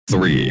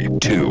Three,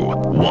 two,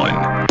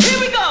 one. Here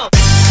we go!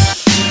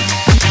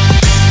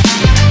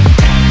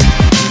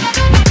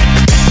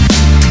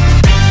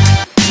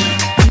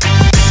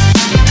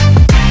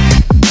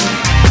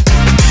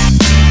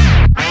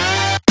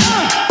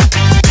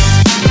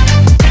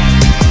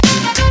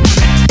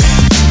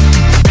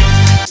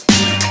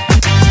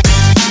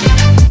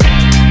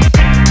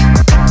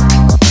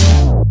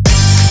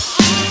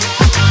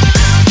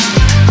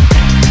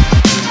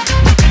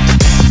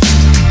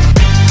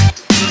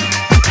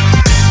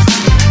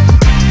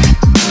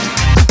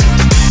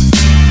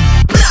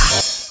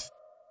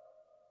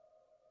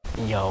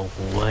 Yo,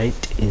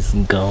 what is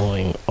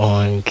going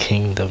on,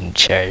 Kingdom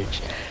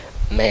Church?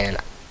 Man,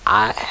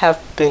 I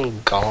have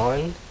been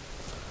gone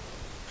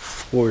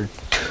for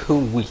 2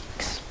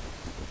 weeks.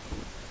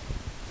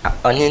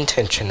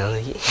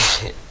 Unintentionally.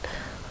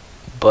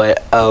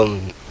 But,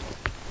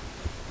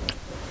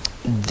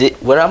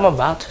 what I'm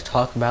about to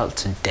talk about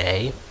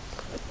today,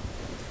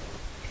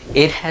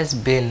 it has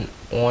been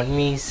on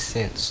me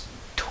since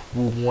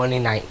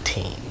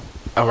 2019.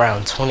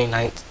 Around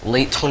 2019,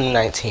 late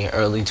 2019,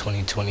 early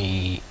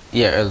 2020,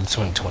 early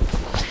 2020.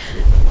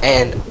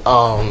 And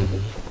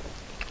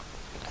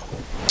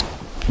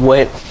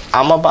what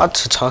I'm about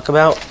to talk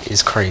about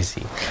is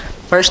crazy.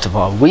 First of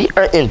all, we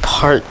are in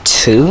part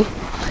 2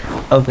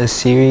 of a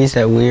series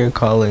that we are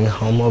calling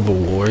Home of a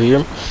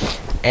Warrior.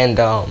 And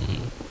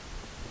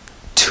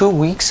 2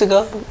 weeks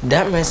ago,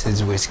 that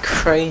message was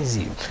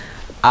crazy.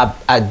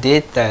 I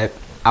did that.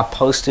 I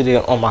posted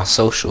it on my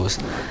socials.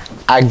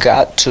 I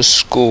got to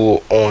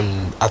school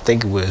on, I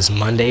think it was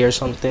Monday or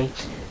something,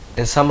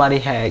 and somebody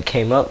had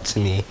came up to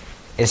me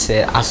and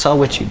said, I saw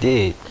what you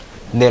did.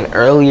 Then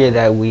earlier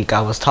that week,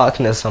 I was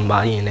talking to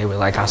somebody and they were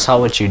like, I saw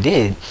what you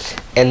did.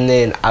 And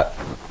then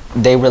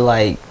they were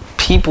like,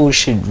 people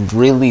should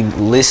really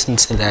listen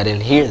to that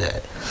and hear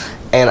that.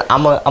 And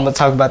I'm gonna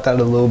talk about that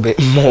a little bit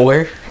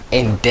more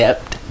in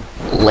depth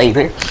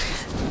later.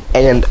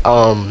 And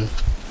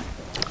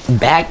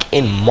back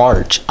in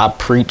March, I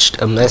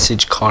preached a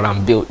message called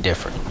I'm Built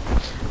Different.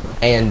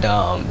 And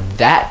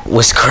that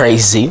was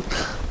crazy.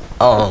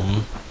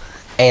 And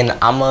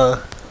I'm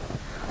a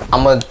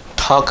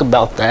talk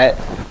about that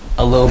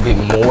a little bit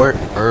more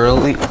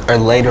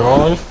later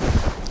on.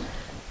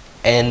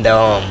 And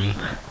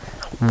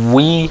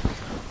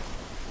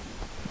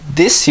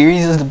this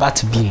series is about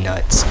to be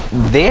nuts.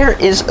 There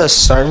is a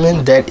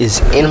sermon that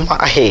is in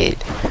my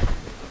head,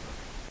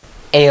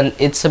 and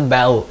it's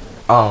about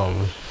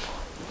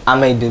I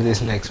may do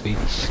this next week.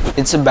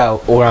 It's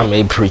about, or I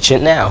may preach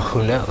it now,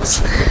 who knows.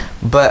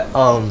 But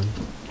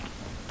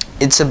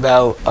it's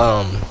about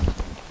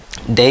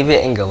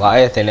David and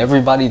Goliath, and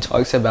everybody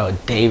talks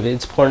about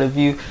David's point of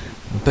view,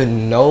 but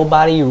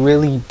nobody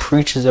really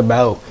preaches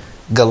about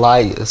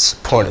Goliath's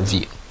point of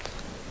view.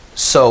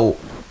 So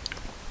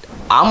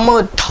I'm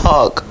gonna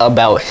talk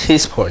about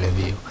his point of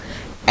view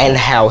and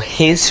how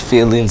his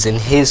feelings and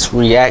his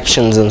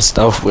reactions and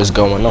stuff was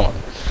going on.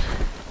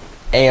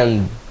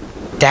 And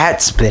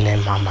that's been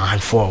in my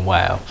mind for a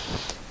while.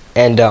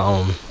 And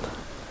I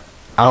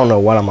don't know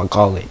what I'm gonna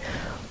call it.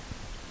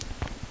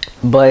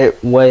 But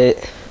what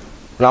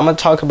I'm gonna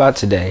talk about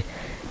today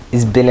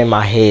has been in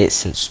my head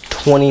since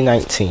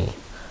 2019.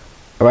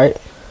 Alright?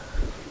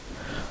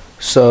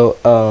 So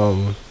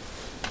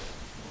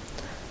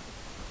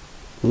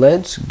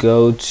let's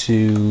go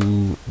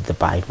to the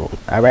Bible.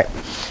 Alright?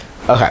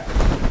 Okay.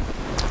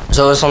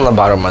 So it's on the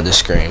bottom of the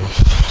screen.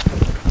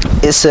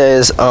 It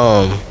says,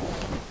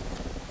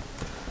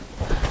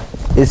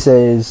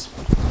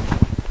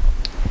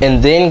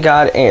 and then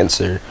God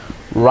answered,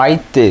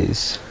 write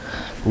this,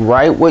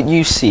 write what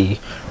you see,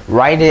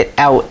 write it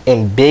out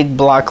in big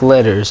block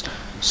letters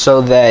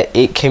so that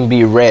it can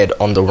be read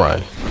on the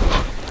run.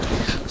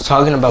 It's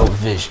talking about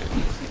vision.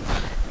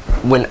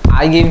 When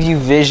I give you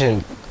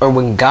vision, or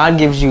when God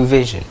gives you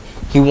vision,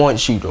 he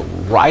wants you to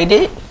write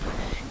it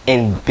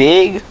in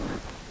big,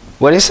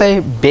 what did it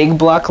say? Big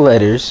block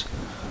letters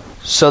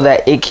so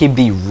that it can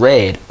be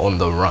read on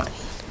the run.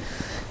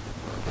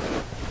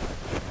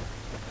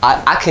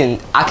 I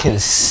can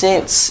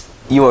sense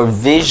your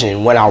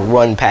vision when I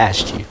run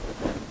past you.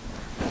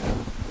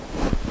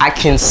 I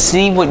can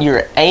see what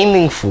you're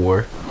aiming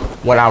for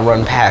when I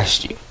run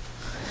past you.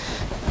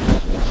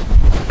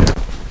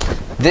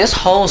 This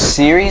whole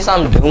series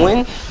I'm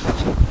doing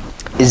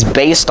is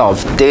based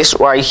off this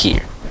right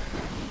here.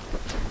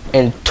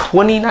 In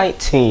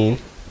 2019,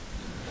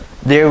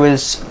 there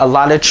was a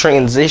lot of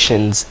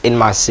transitions in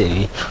my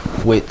city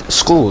with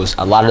schools.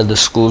 A lot of the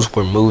schools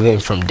were moving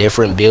from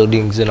different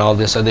buildings and all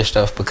this other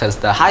stuff because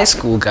the high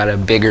school got a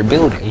bigger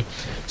building.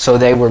 So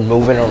they were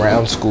moving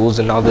around schools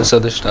and all this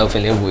other stuff,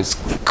 and it was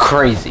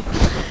crazy.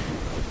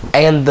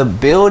 And the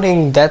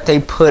building that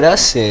they put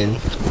us in,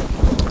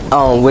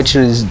 which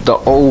is the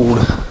old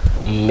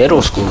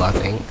middle school, I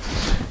think,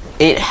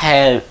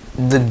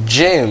 the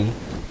gym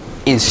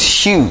is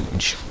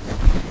huge.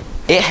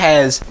 It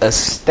has a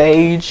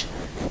stage,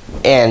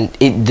 and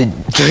the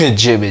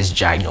gym is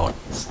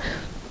ginormous.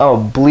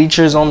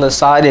 Bleachers on the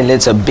side, and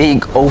it's a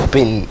big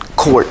open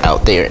court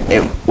out there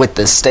and with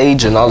the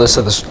stage and all this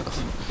other stuff.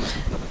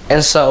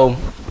 And so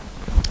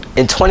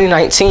in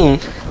 2019,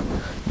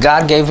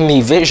 God gave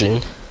me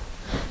vision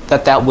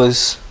that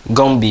was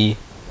gonna be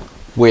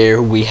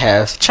where we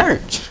have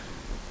church.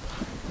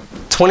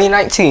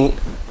 2019,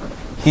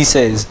 he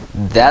says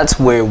that's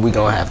where we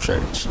gonna have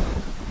church.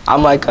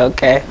 I'm like,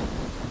 okay.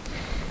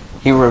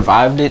 He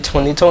revived it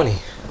 2020.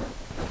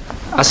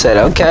 I said,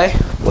 okay,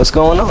 what's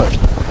going on?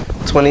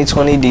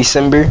 2020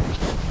 December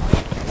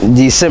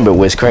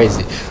was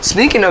crazy.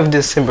 Speaking of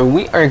December,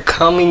 we are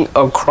coming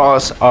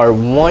across our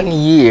 1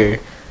 year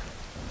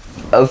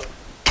of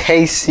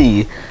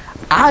KC.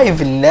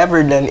 I've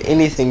never done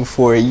anything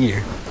for a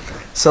year.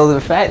 So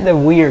the fact that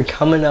we are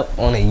coming up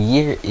on a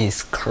year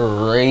is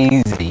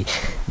crazy.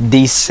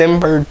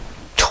 December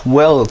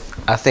 12th,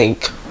 I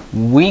think,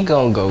 we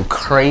gonna go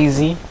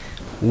crazy.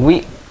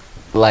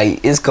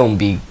 It's gonna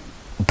be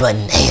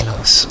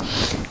bananas.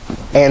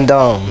 And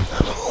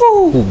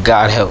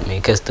God help me,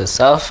 because the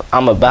stuff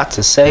I'm about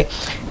to say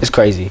is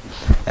crazy.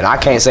 And I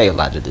can't say a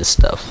lot of this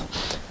stuff.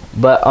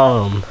 But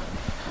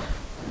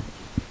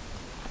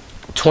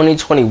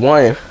 2020,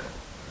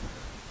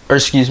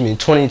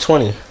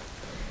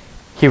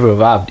 he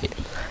revived it.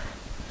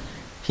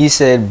 He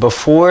said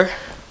before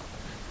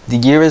the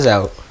year is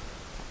out,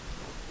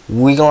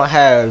 we gonna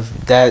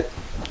have that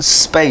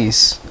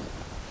space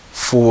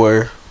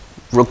for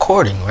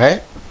recording,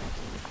 right?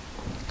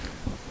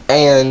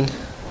 And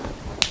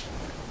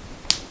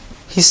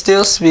he's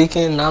still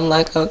speaking, and I'm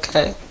like,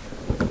 okay,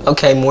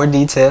 more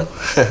detail,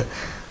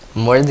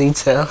 more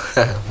detail,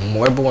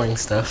 more boring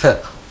stuff,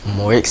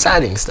 more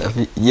exciting stuff,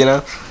 you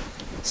know?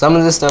 Some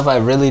of the stuff I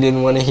really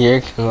didn't want to hear,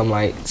 because I'm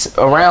like,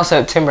 around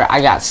September,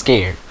 I got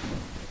scared.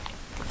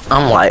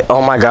 I'm like,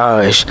 oh my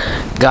gosh,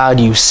 God,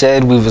 you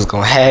said we was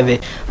going to have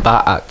it by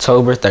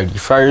October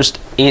 31st.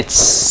 It's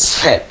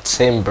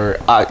September,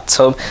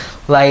 October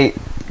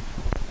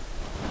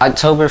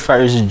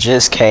 1st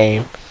just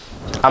came.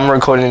 I'm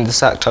recording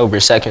this October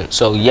 2nd,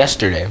 so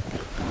yesterday.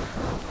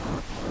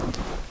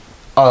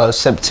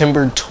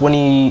 September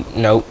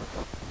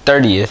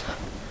 30th,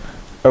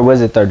 or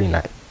was it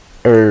 39th?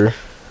 Or,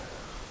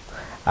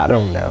 I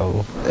don't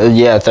know.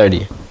 Yeah,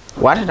 30th.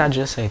 Why did I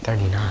just say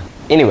 39?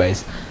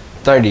 Anyways,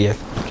 30th.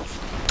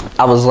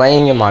 I was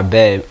laying in my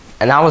bed,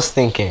 and I was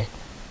thinking,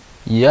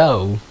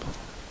 yo,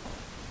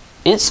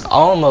 it's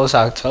almost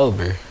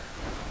October.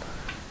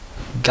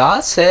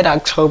 God said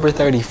October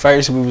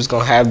 31st we was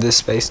going to have this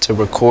space to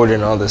record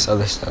and all this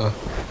other stuff.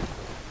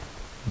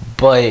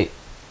 But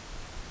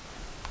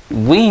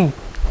we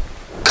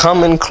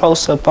coming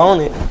close up on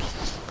it.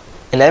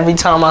 And every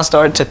time I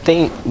start to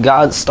think,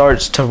 God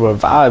starts to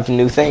revive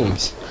new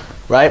things,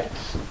 right?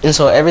 And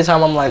so every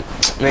time I'm like,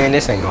 man,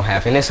 this ain't gonna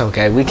happen. It's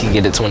okay. We can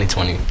get it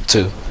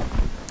 2022.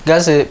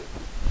 God said,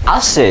 I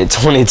said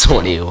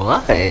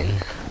 2021.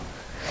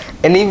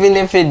 And even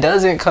if it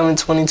doesn't come in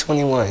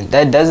 2021,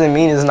 that doesn't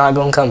mean it's not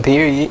gonna come,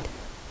 period.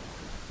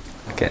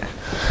 Okay.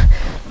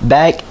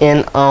 Back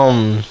in,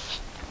 I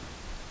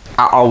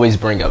always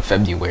bring up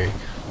February.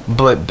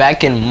 But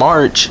back in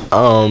March,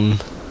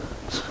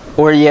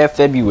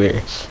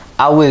 February,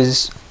 I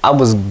was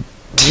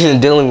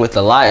dealing with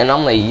a lot, and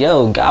I'm like,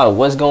 yo, God,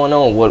 what's going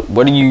on?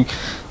 What are you,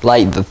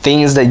 like, the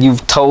things that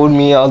you've told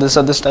me, all this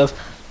other stuff?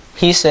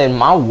 He said,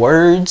 my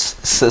words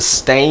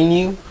sustain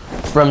you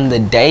from the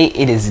day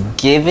it is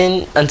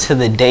given until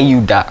the day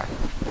you die.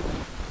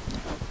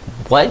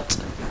 What?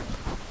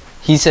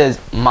 He says,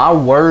 my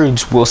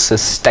words will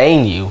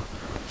sustain you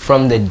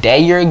from the day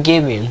you're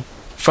given,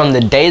 from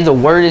the day the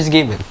word is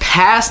given,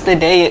 past the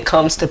day it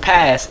comes to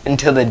pass,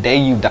 until the day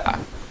you die.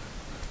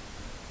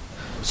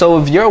 So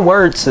if your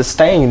word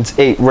sustains,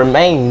 it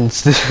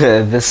remains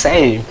the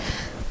same,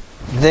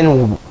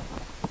 then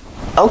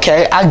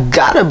okay, I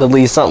gotta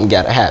believe something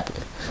gotta happen.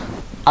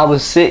 I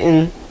was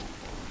sitting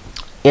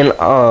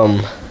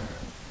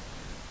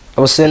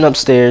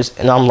upstairs,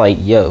 and I'm like,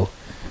 yo,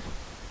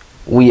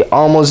 we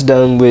almost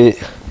done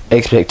with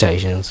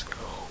expectations.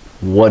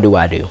 What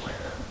do?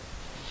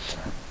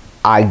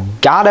 I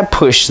gotta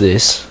push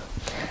this.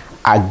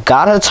 I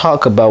gotta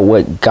talk about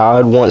what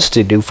God wants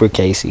to do for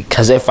Casey,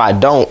 because if I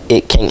don't,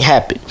 it can't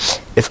happen.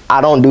 If I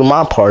don't do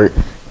my part,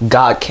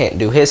 God can't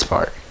do his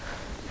part.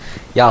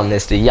 Y'all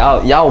missed it.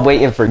 Y'all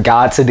waiting for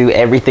God to do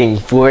everything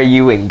for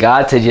you and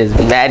God to just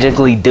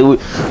magically do it.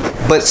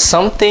 But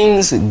some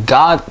things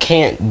God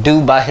can't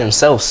do by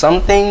himself.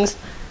 Some things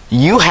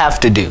you have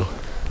to do.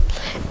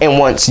 And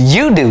once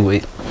you do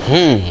it,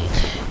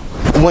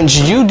 once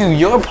you do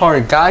your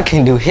part, God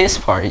can do his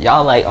part.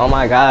 Y'all like, oh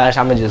my gosh,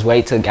 I'm gonna just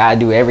wait till God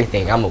do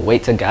everything. I'm gonna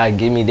wait till God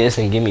give me this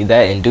and give me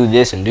that and do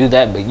this and do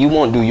that. But you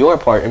won't do your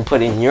part and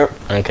put in your...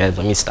 Okay,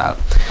 let me stop.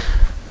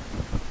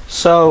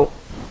 So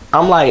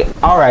I'm like,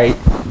 all right,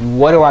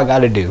 what do I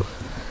gotta do?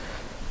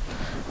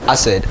 I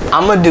said,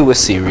 I'm gonna do a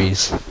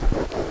series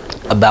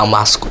about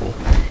my school,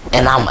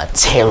 and I'm gonna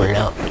tear it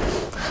up.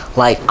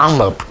 Like, I'm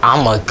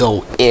gonna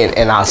go in,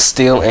 and I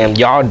still am.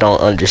 Y'all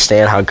don't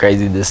understand how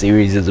crazy this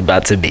series is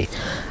about to be.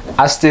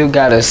 I still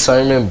got a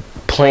sermon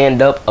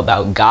planned up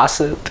about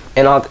gossip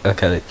and all.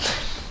 Okay,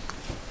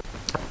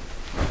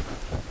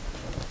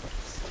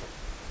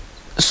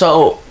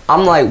 So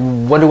I'm like,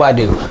 what do I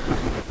do?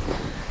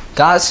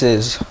 God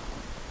says,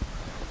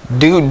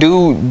 do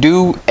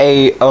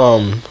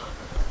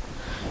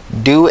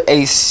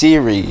a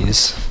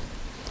series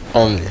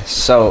on this.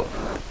 So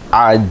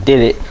I did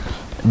it.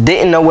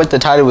 Didn't know what the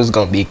title was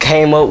gonna be.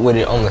 Came up with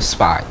it on the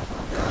spot.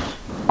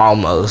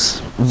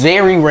 Almost.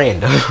 Very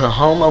random.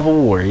 Home of a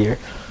Warrior.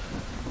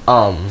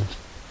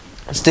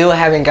 Still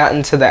haven't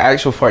gotten to the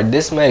actual part.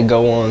 This may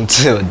go on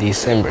till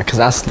December because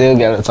I still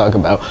gotta talk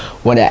about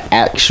what an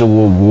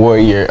actual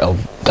warrior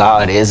of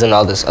God is and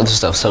all this other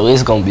stuff. So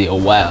it's gonna be a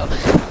while.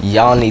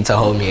 Y'all need to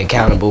hold me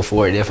accountable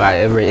for it. If I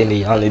ever end it,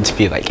 y'all need to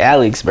be like,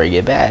 Alex, bring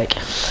it back.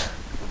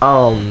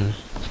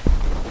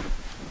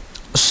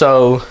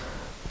 So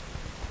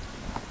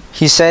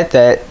he said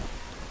that,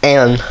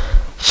 and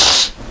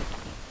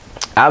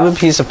I have a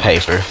piece of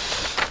paper.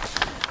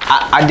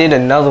 I did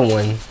another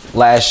one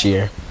last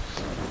year,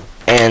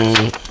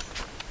 and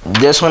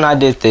this one I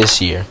did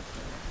this year,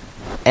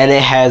 and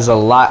it has a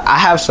lot. I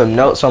have some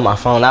notes on my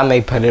phone. I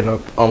may put it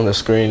up on the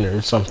screen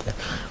or something,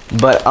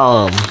 but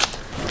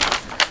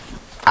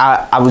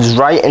I was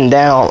writing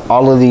down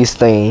all of these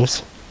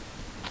things,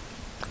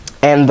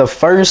 and the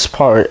first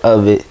part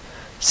of it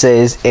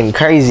says, in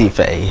crazy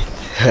faith,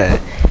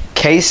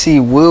 Casey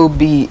will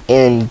be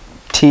in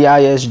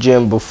TIS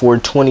gym before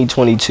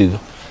 2022.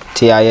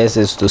 TIS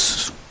is the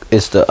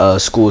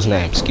school's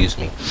name, excuse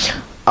me.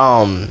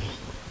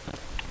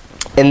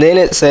 And then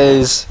it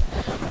says,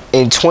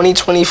 in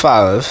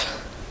 2025,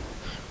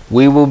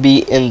 we will be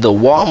in the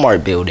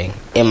Walmart building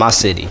in my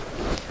city.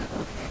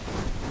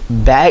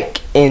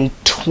 Back in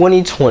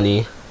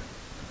 2020,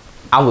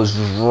 I was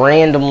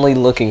randomly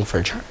looking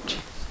for church.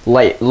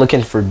 Like,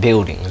 looking for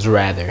buildings,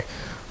 rather.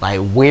 Like,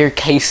 where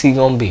Casey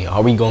gonna be?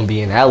 Are we gonna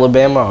be in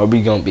Alabama? Or are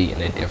we gonna be in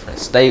a different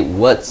state?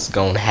 What's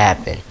gonna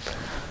happen?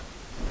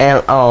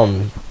 And,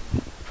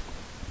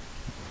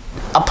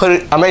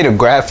 I made a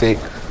graphic,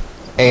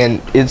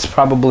 and it's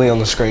probably on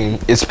the screen.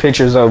 It's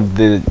pictures of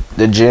the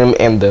gym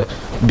and the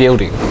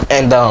building.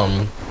 And,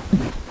 I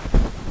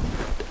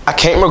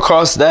came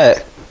across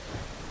that,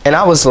 and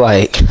I was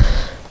like,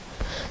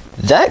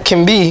 that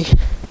can be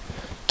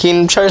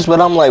Kingdom Church,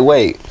 but I'm like,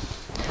 wait,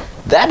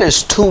 that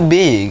is too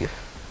big.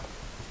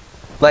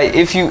 Like,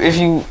 if you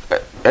in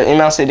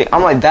Mount City,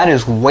 I'm like, that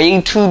is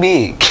way too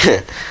big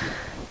to,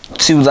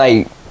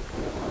 like,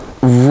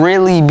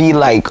 really be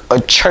like a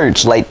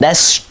church. Like,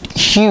 that's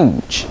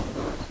huge.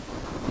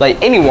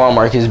 Like, any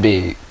Walmart is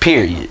big,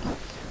 period.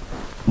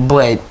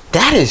 But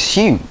that is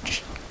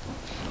huge.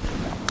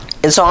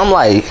 And so I'm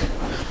like,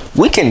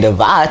 we can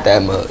divide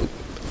that mug.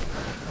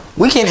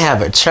 We can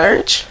have a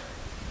church.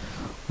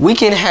 We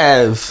can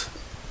have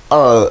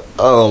a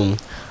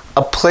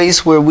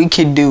place where we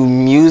could do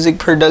music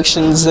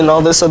productions and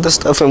all this other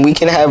stuff, and we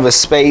can have a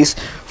space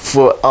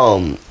for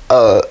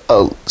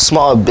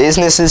small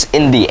businesses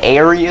in the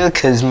area,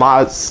 because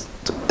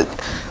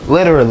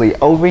literally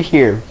over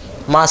here,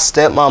 my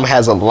stepmom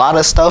has a lot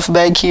of stuff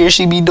back here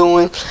she be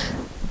doing.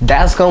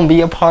 That's gonna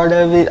be a part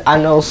of it. I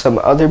know some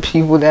other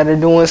people that are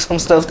doing some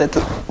stuff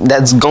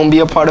that's gonna be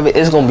a part of it.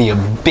 It's gonna be a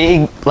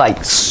big,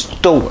 like,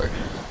 store,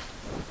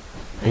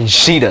 and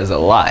she does a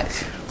lot,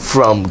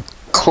 from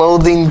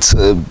clothing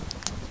to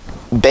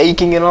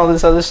baking and all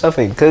this other stuff,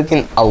 and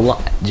cooking. A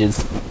lot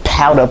just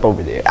piled up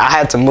over there. I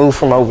had to move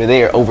from over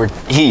there over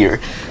here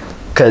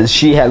because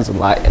she has a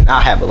lot and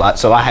I have a lot,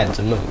 so I had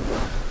to move.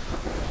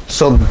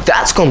 So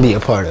that's gonna be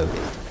a part of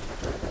it.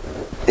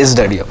 It's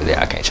dirty over there,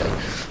 I can't show you,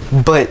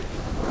 but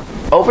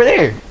over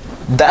there,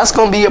 that's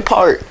gonna be a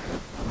part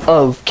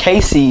of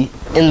Casey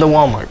in the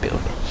Walmart building.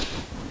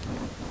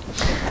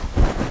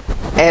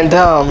 And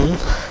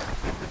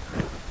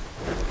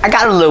I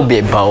got a little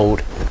bit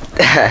bold.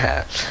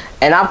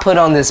 And I put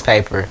on this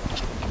paper,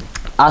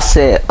 I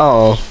said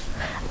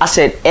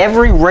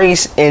every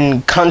race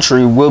and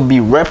country will be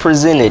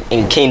represented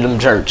in Kingdom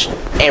Church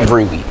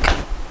every week.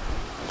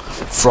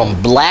 From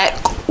black,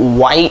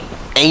 white,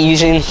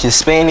 Asian,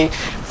 Hispanic,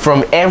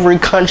 from every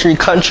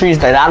countries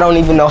that I don't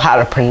even know how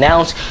to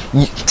pronounce.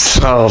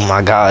 Oh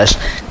my gosh.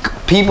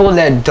 People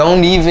that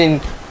don't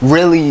even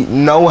really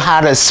know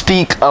how to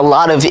speak a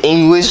lot of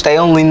English. They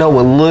only know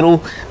a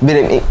little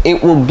bit of it.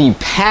 It will be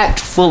packed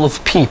full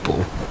of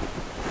people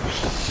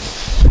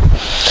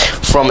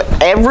from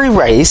every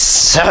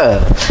race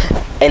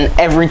and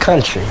every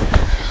country.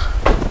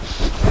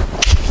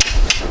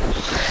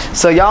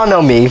 So y'all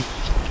know me.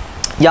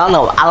 Y'all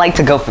know I like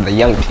to go for the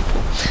young people.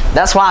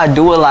 That's why I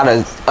do a lot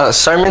of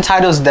sermon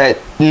titles that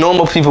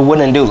normal people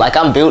wouldn't do. Like,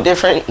 I'm built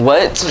different.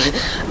 What?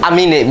 I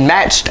mean, it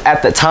matched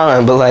at the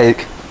time, but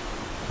like,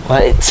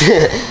 what?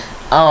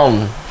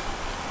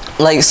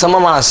 Like, some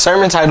of my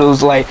sermon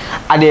titles, like,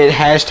 I did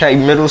hashtag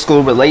middle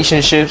school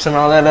relationships and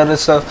all that other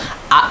stuff.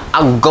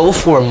 I go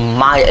for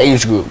my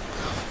age group.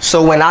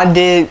 So when I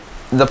did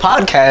the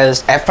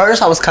podcast, at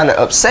first I was kind of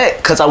upset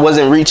because I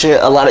wasn't reaching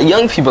a lot of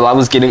young people. I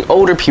was getting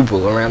older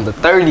people around the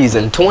 30s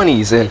and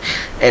 20s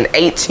and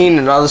 18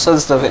 and all this other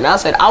stuff. And I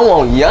said, I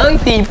want young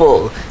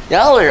people.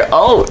 Y'all are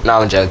old. No,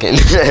 I'm joking.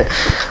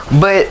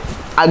 But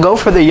I go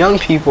for the young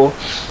people.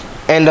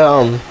 And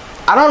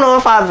I don't know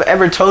if I've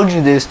ever told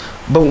you this,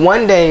 but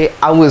one day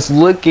I was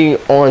looking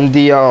on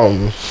the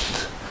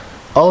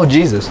oh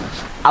Jesus,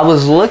 I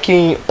was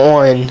looking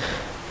on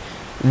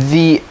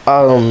the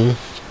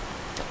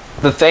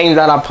thing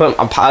that I put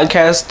my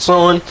podcasts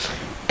on,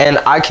 and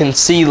I can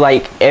see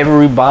like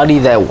everybody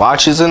that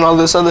watches and all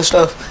this other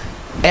stuff,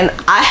 and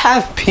I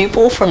have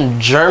people from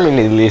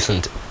Germany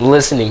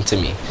listening to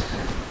me.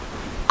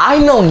 I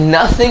know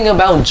nothing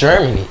about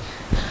Germany,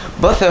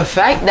 but the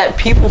fact that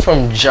people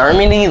from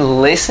Germany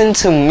listen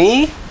to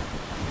me,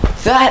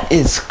 that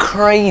is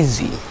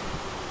crazy.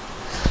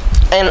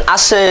 And I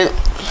said,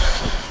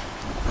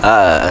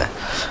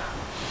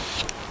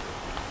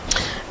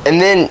 and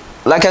then,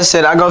 like I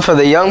said, I go for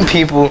the young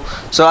people.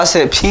 So I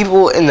said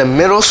people in the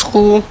middle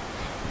school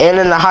and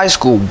in the high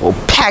school will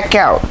pack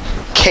out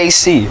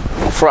KC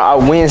for our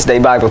Wednesday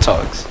Bible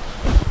talks.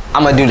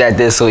 I'm gonna do that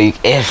this week.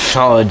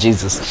 Oh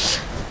Jesus.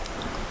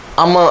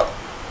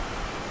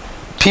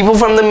 People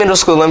from the middle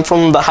school and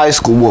from the high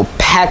school will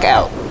pack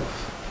out.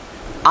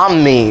 I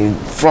mean,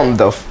 from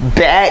the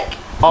back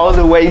all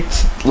the way,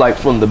 like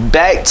from the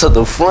back to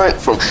the front,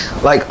 from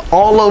like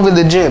all over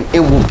the gym. It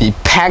will be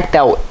packed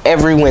out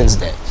every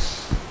Wednesday.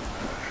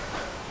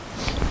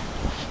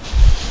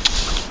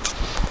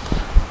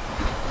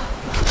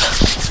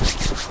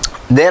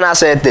 Then I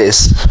said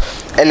this,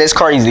 and it's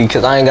crazy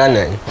because I ain't got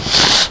nothing.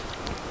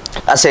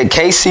 I said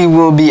KC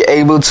will be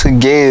able to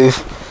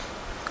give,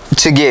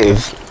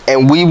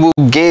 and we will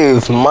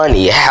give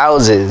money,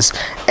 houses,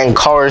 and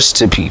cars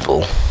to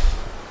people.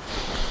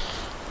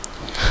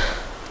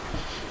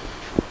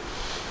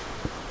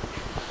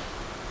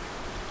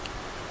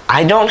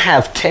 I don't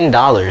have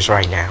 $10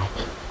 right now.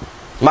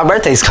 My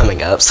birthday's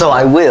coming up, so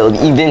I will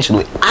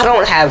eventually. I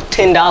don't have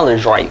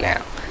 $10 right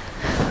now.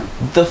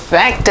 The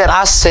fact that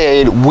I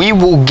said we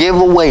will give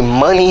away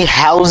money,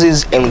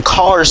 houses, and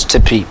cars to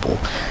people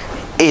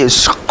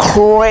is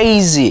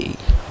crazy.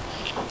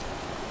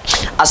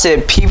 I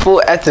said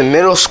people at the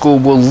middle school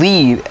will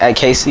lead at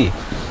KC.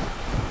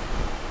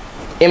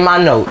 In my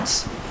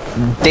notes,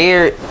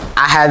 there,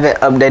 I haven't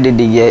updated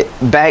it yet.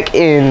 Back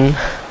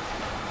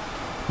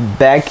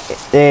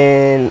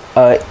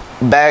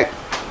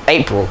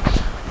April,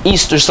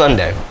 Easter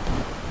Sunday,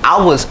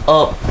 I was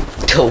up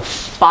till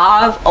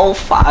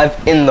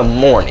 5:05 in the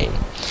morning.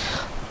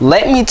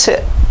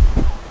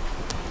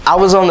 I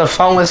was on the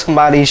phone with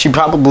somebody. She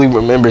probably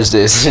remembers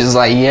this. She's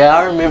like, yeah,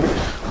 I remember.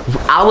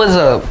 I was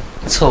up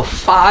till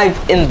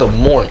 5 in the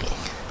morning.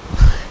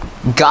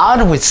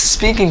 God was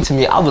speaking to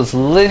me. I was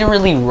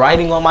literally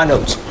writing on my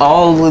notes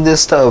all of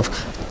this stuff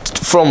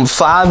from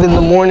 5 in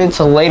the morning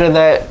to later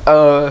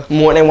that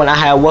morning when I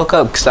had woke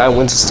up because I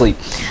went to sleep.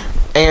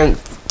 And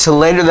to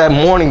later that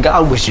morning,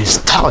 God was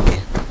just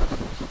talking.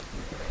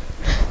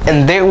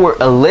 And there were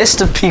a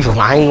list of people.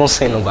 I ain't gonna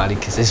say nobody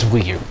because it's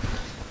weird.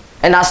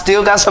 And I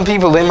still got some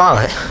people in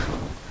mind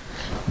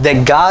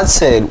that God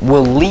said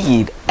will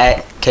lead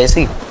at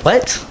KC.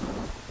 What?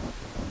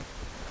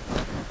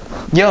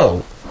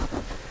 Yo.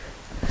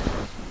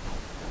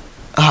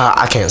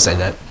 I can't say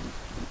that.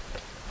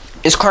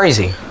 It's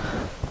crazy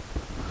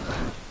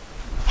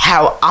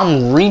how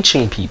I'm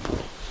reaching people.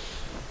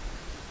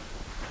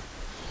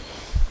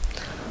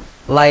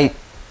 Like,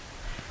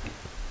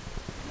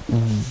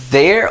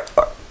 there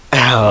are,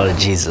 oh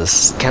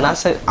Jesus, can I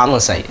say, I'm gonna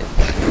say it.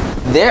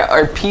 There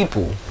are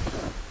people,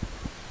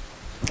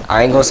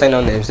 I ain't gonna say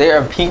no names, there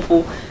are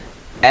people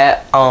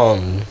at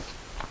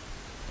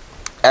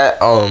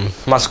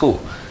my school,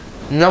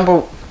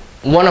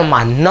 one of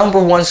my number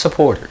one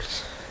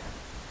supporters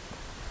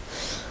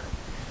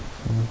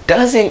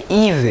doesn't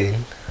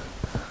even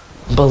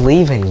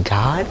believe in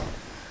God.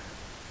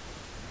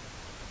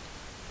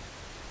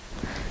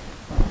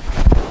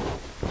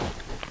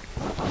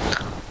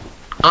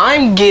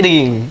 I'm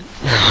getting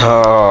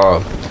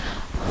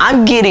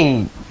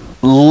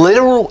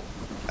literal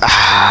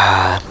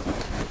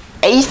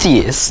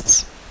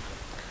atheists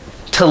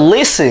to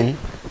listen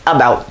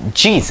about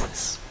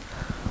Jesus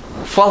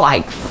for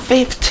like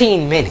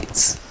 15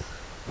 minutes.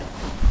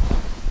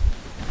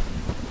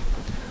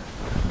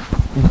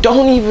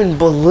 Don't even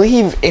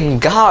believe in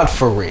God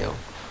for real.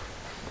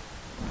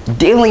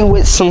 Dealing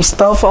with some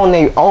stuff on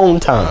their own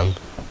time.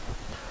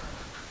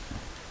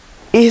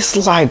 It's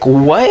like,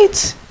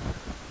 what?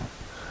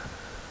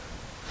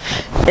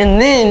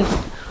 And then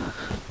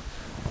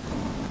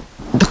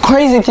the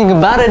crazy thing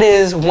about it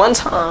is, one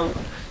time,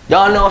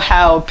 y'all know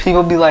how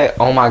people be like,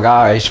 oh my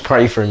gosh,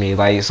 pray for me,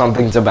 like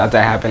something's about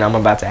to happen, I'm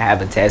about to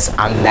have a test,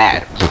 I'm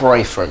mad,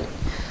 pray for me.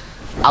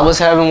 I was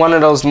having one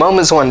of those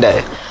moments one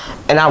day,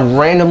 and I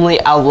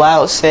randomly out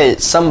loud said,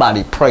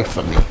 somebody pray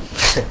for me.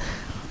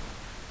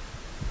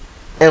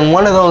 And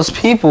one of those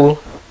people,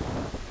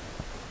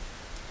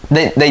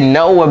 they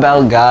know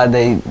about God,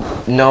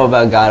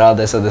 all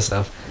this other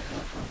stuff.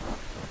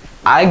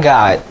 I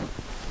got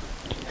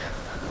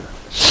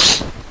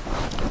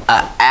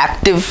an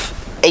active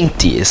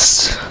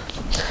atheist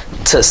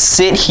to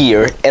sit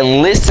here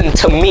and listen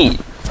to me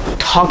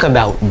talk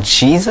about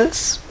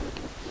Jesus.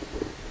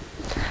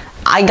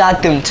 I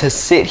got them to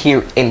sit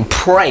here and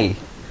pray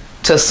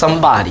to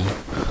somebody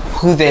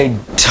who they,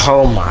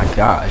 oh my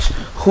gosh,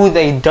 who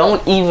they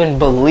don't even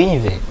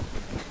believe in.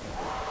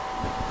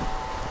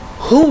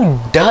 Who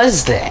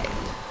does that?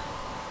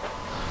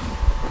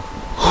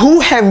 Who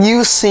have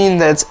you seen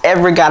that's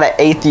ever got an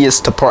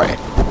atheist to pray?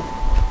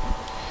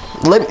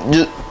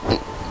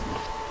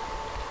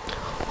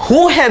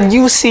 Who have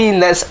you seen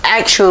that's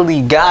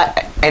actually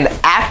got an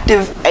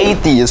active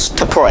atheist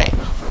to pray?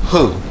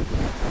 Who?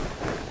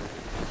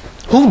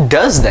 Who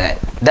does that?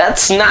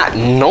 That's not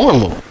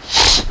normal.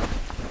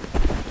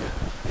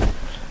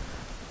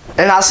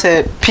 And I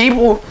said,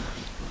 people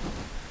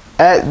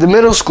at the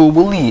middle school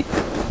believe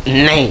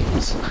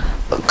names.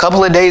 A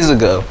couple of days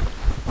ago,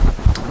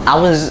 I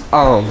was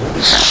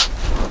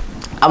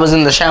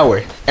in the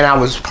shower and I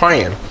was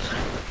praying.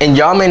 And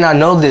y'all may not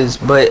know this,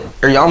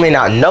 or y'all may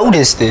not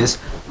notice this,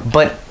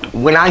 but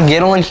when I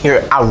get on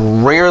here, I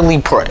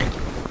rarely pray.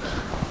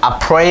 I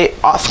pray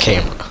off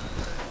camera.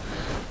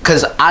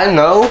 Cause I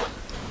know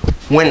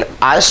when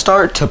I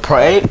start to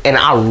pray and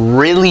I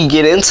really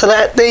get into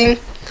that thing,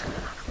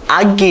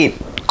 I get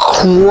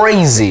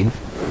crazy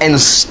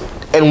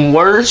and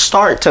words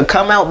start to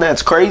come out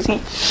that's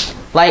crazy.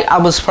 Like, I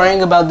was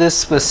praying about this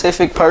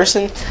specific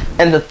person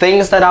and the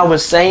things that I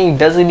was saying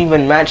doesn't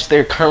even match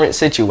their current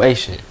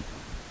situation.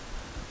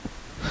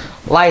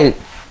 Like,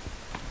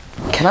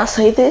 can I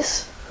say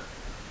this?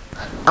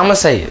 I'm gonna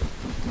say it.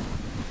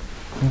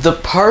 The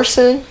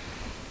person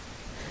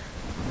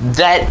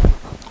that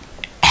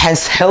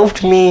has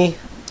helped me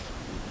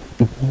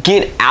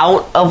get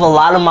out of a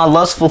lot of my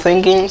lustful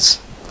thinkings,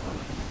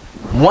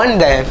 one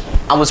day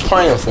I was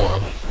praying for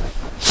him.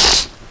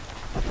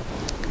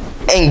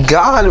 And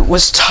God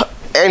was,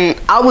 and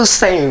I was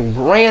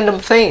saying random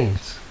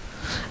things.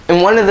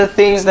 And one of the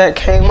things that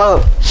came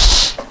up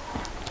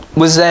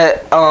was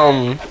that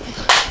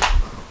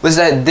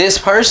this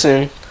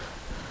person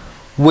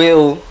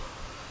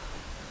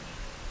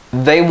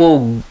they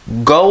will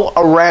go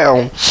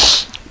around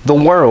the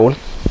world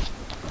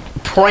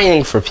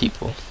praying for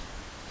people.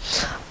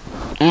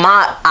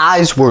 My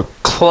eyes were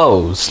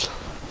closed.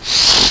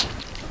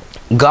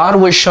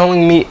 God was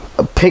showing me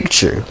a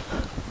picture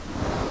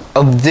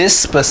of this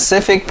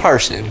specific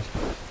person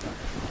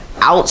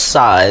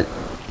outside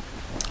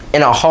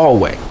in a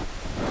hallway.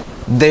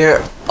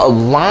 There are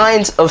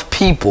lines of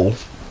people.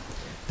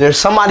 There's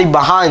somebody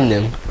behind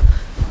them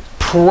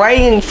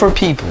praying for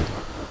people.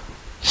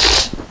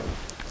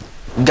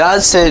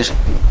 God says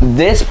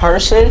this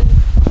person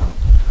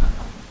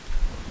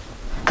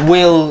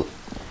will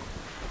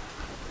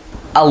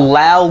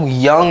allow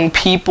young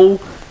people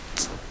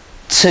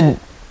to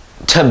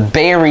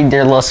bury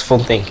their lustful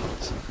thinkings.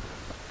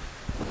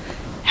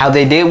 How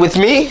they did with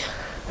me,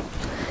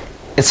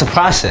 it's a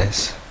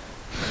process.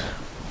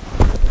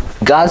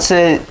 God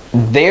said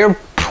their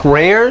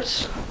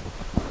prayers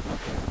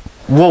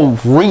will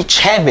reach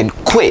heaven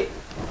quick.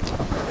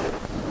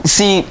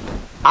 See,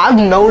 I've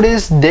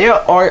noticed there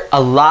are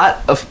a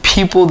lot of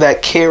people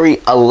that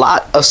carry a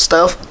lot of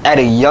stuff at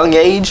a young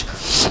age.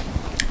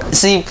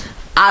 See,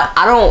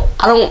 I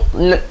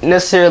don't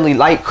necessarily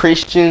like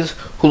Christians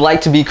who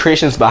like to be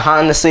Christians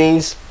behind the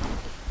scenes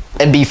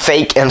and be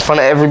fake in front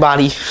of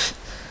everybody.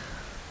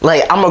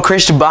 Like, I'm a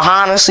Christian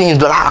behind the scenes,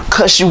 but I'll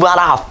cuss you out.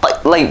 I'll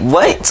fight. Like,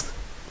 what?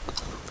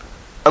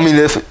 I mean,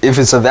 if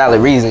it's a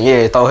valid reason,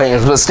 yeah, throw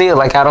hands. But still,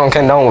 like, I don't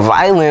condone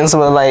violence,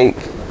 but, like,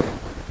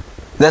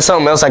 that's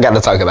something else I got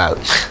to talk about.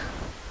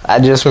 I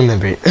just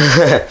remembered.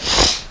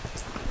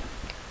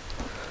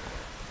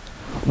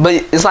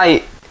 But it's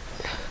like,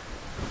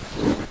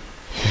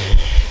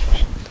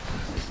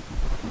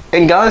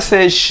 and God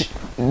says,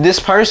 this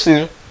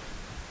person,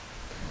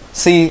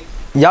 see,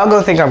 y'all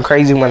gonna think I'm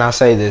crazy when I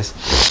say this,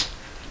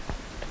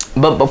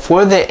 but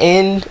before the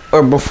end,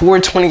 or before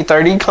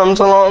 2030 comes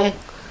along,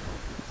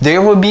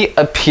 there will be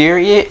a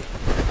period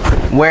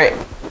where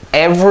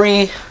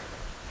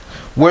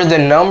the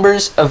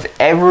numbers of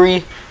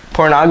every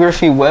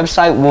pornography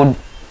website will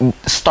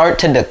start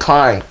to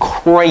decline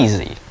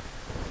crazy.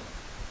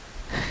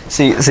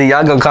 See,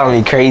 y'all gonna call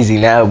me crazy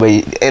now, but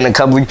in a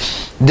couple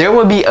weeks, there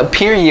will be a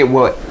period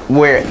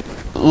where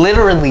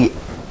literally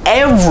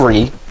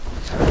every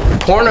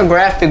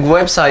pornographic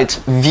website's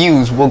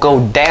views will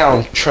go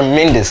down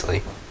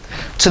tremendously,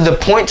 to the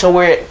point to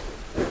where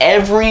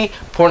every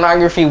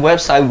pornography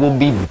website will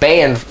be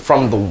banned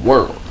from the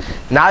world.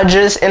 Not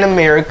just in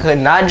America,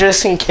 not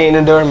just in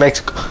Canada or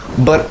Mexico,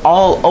 but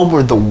all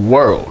over the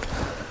world.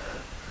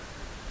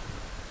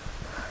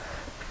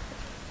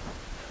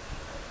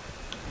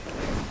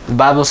 The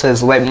Bible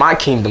says, let my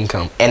kingdom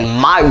come and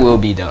my will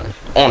be done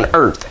on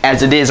earth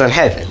as it is in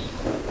heaven.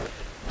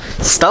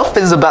 Stuff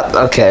is about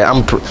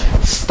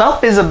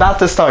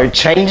to start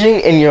changing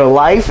in your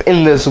life,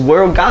 in this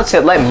world. God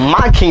said, let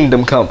my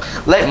kingdom come.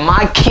 Let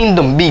my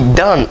kingdom be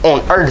done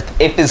on earth.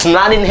 If it's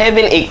not in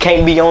heaven, it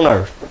can't be on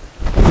earth.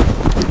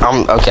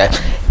 Okay.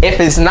 If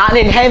it's not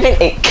in heaven,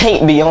 it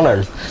can't be on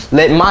earth.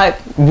 Let my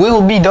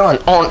will be done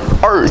on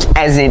earth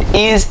as it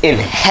is in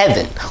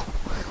heaven.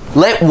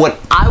 Let what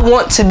I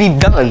want to be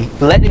done,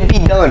 let it be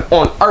done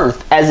on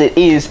earth as it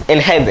is in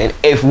heaven.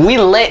 If we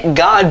let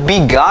God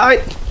be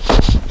God,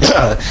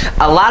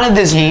 a lot of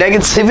this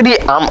negativity,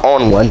 I'm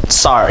on one,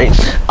 sorry.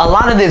 A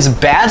lot of this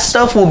bad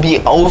stuff will be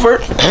over.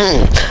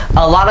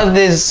 A lot of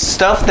this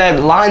stuff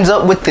that lines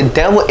up with the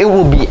devil, it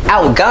will be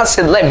out. God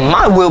said, let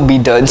my will be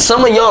done.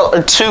 Some of y'all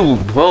are too,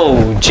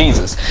 whoa,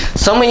 Jesus.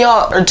 Some of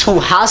y'all are too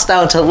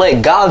hostile to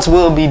let God's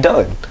will be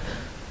done.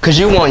 Because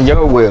you want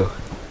your will.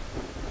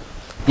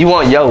 You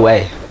want your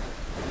way.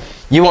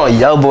 You want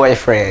your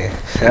boyfriend.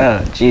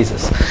 Oh,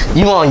 Jesus.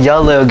 You want your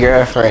little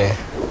girlfriend.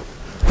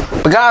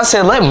 But God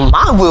said, let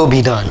my will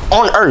be done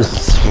on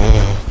earth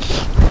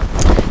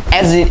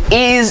as it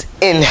is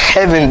in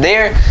heaven.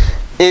 There,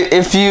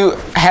 if you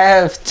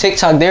have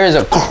TikTok, there is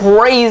a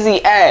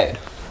crazy ad.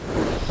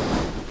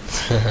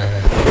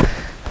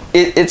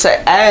 It's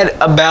an ad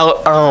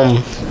about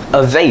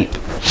a vape.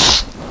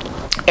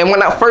 And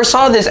when I first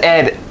saw this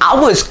ad, I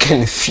was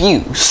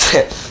confused.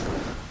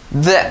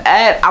 The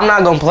ad, I'm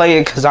not going to play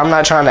it because I'm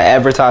not trying to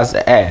advertise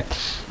the ad.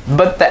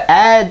 But the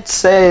ad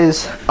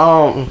says,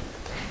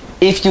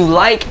 if you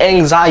like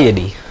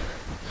anxiety,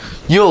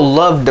 you'll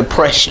love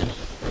depression.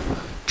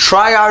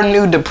 Try our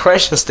new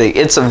depression stick.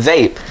 It's a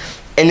vape.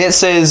 And it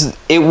says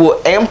it will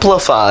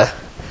amplify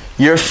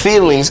your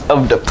feelings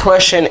of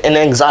depression and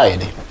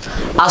anxiety.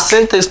 I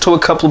sent this to a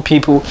couple of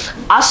people.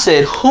 I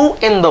said, who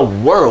in the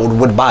world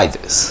would buy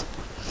this?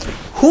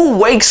 Who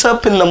wakes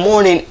up in the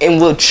morning and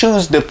will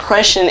choose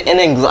depression and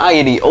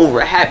anxiety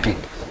over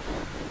happiness?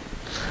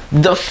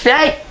 The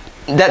fact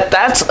that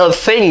that's a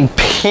thing,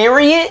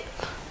 period,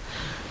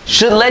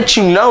 should let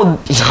you know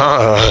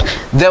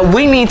that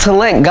we need to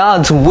let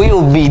God's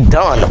will be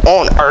done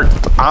on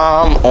earth.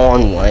 I'm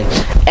on one.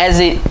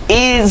 As it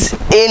is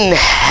in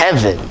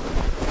heaven.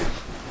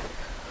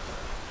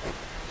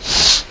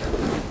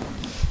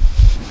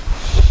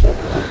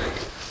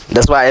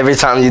 That's why every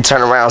time you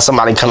turn around,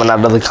 somebody coming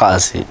out of the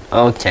closet.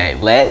 Okay,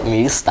 let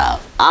me stop.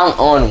 I'm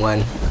on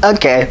one.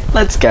 Okay,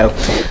 let's go.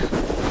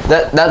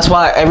 That's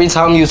why every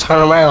time you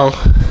turn around,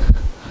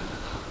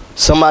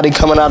 somebody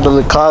coming out of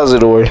the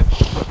closet or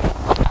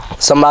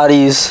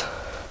somebody's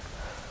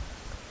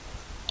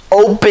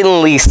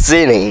openly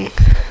sinning.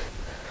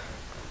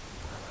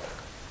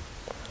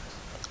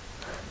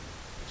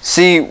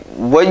 See,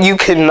 what you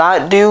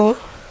cannot do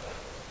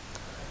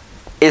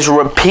is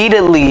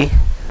repeatedly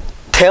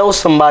tell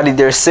somebody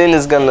their sin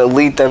is going to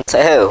lead them to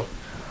hell.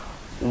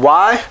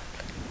 Why?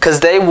 Because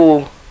they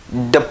will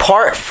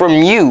depart from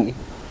you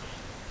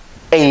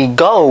and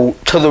go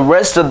to the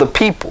rest of the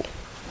people.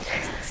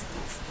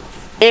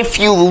 If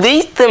you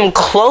lead them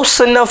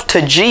close enough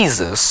to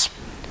Jesus,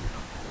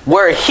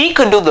 where he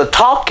could do the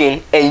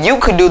talking and you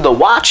could do the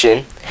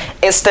watching,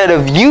 instead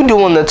of you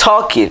doing the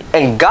talking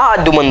and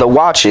God doing the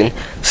watching,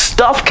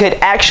 stuff could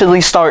actually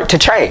start to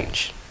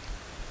change.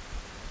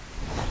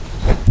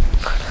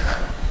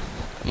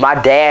 My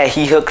dad,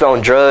 he hooked on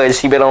drugs.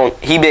 He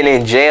been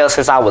in jail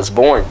since I was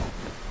born.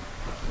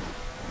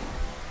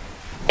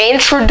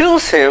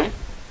 Introduce him.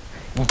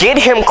 Get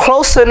him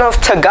close enough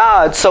to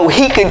God so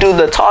he can do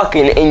the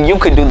talking and you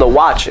can do the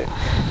watching.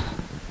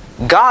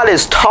 God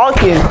is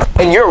talking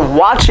and you're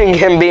watching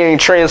him being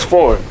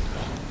transformed.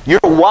 You're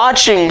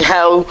watching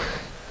how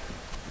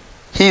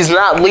he's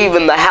not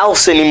leaving the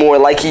house anymore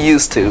like he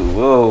used to.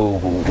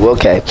 Whoa,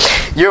 okay.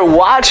 You're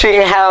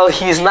watching how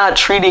he's not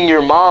treating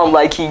your mom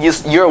like he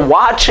used. You're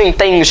watching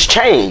things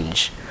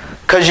change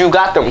because you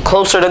got them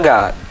closer to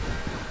God.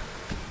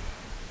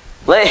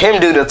 Let him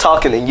do the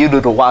talking and you do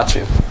the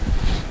watching.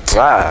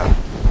 Ah.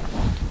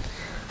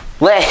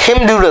 Let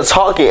him do the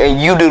talking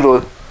and you do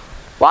the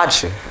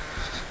watching.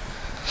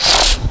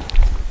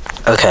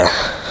 Okay.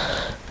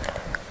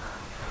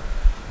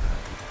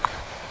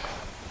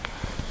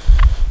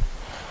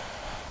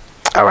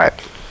 All right.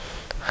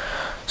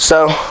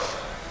 So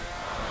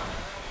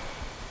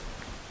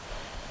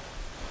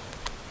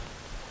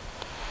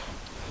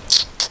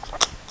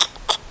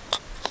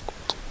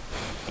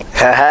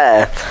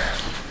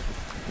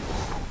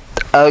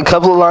a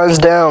couple of lines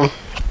down,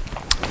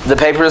 the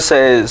paper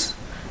says,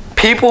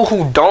 people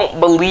who don't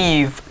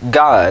believe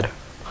God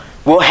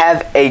will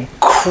have a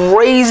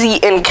crazy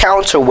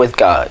encounter with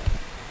God.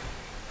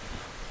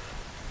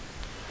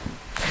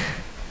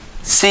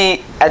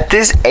 See, at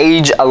this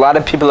age, a lot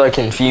of people are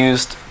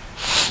confused.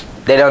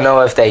 They don't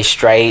know if they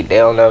straight. They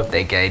don't know if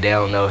they gay. They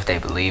don't know if they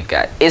believe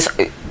God. It's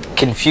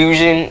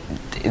confusion.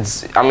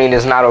 It's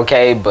not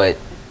okay, but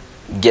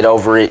get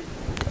over it.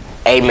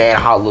 Amen.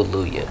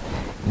 Hallelujah.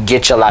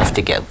 Get your life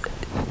together.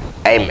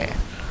 Amen.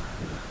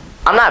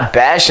 I'm not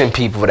bashing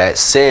people that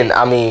sin.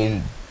 I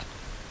mean,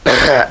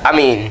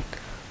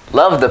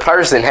 love the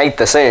person, hate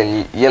the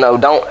sin. You know,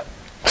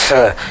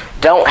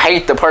 don't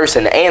hate the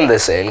person and the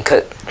sin.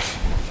 'Cause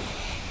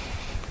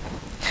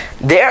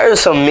there are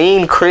some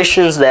mean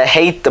Christians that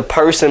hate the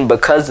person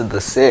because of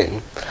the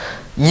sin.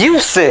 You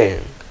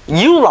sin.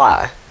 You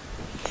lie.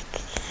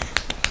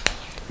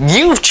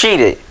 You've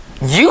cheated.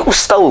 You've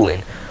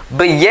stolen.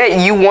 But yet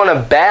you want to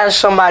bash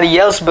somebody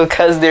else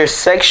because their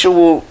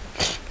sexual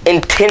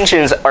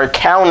intentions are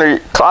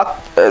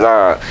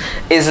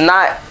is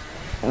not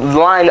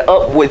line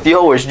up with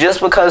yours. Just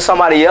because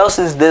somebody else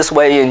is this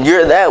way and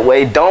you're that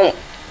way, don't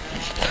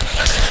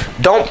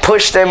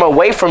push them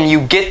away from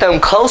you. Get them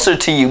closer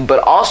to you. But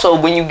also,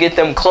 when you get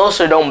them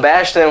closer, don't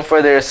bash them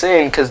for their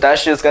sin, because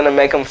that's just going to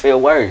make them feel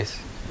worse.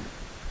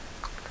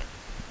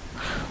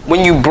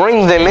 When you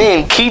bring them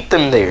in, keep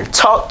them there.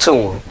 Talk to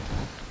them.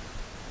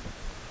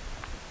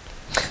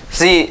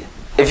 See,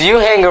 if you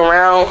hang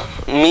around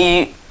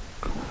me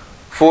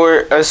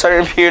for a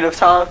certain period of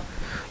time,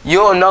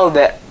 you'll know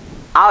that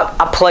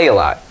I play a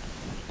lot.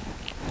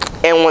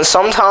 And when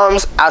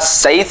sometimes I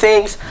say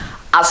things,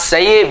 I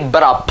say it,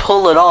 but I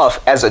pull it off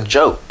as a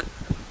joke.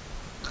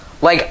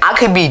 Like, I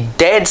could be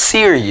dead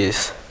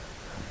serious,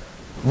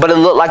 but it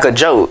look like a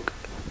joke.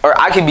 Or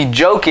I could be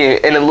joking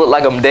and it look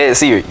like I'm dead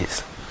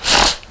serious.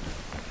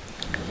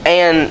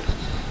 And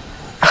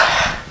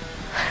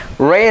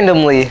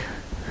randomly,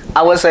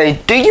 I would say,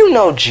 do you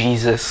know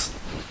Jesus?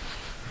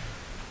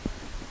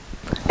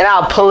 And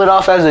I'll pull it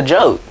off as a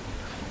joke.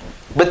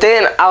 But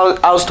then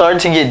I'll start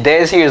to get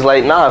dead serious,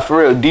 like, nah, for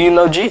real, do you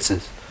know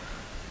Jesus?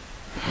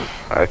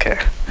 Okay.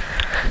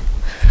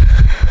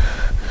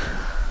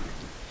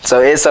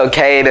 So it's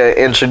okay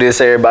to introduce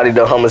everybody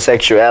to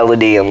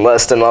homosexuality and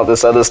lust and all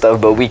this other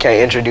stuff, but we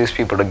can't introduce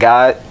people to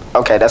God?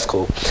 Okay, that's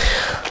cool.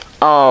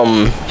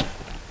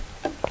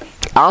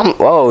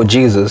 Oh,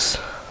 Jesus.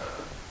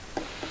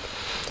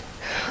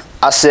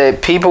 I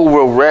said people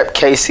will rep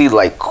KC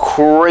like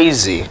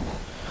crazy.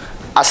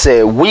 I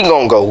said we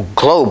gonna go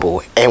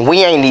global and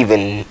we ain't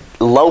even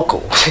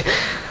local.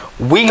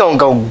 We gonna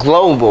go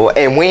global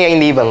and we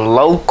ain't even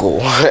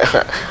local.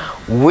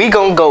 We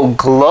gonna go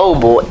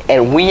global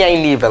and we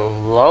ain't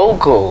even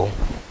local.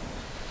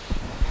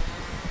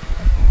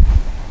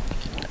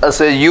 I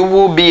said you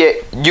will be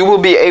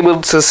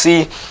able to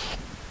see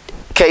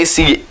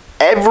KC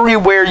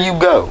everywhere you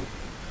go.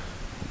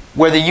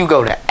 Whether you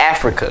go to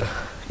Africa,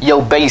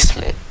 your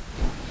basement,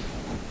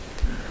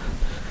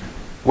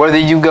 whether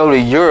you go to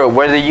Europe,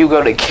 whether you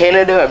go to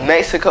Canada or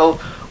Mexico,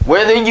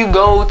 whether you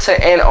go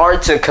to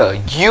Antarctica,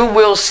 you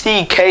will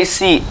see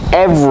KC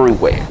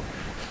everywhere.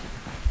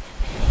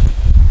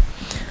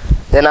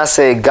 Then I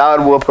said,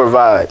 God will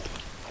provide.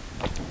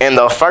 And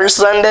the first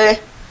Sunday,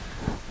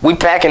 we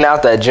packing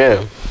out that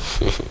gym.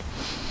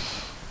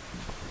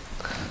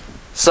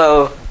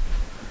 So,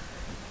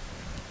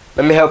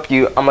 let me help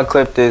you. I'm going to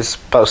clip this,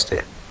 post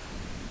it.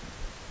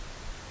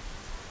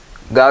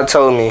 God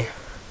told me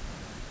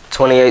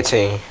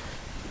 2019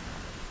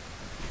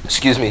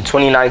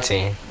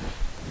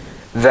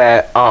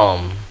 that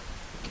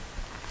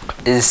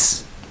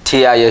this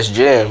TIS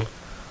gym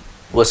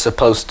was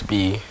supposed to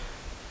be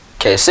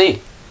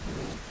KC.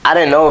 I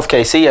didn't know of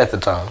KC at the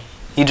time.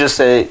 He just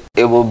said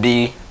it will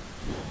be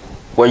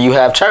where you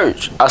have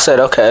church. I said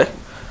okay.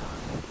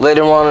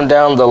 Later on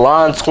down the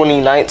line,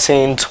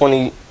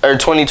 2020,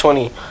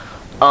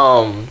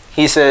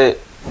 he said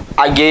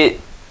I get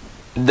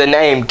the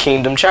name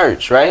Kingdom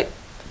Church, right?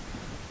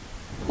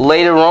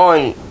 Later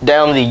on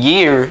down the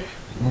year,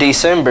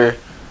 December,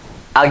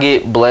 I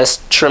get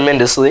blessed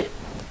tremendously.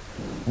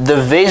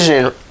 The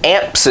vision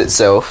amps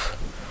itself.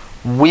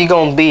 We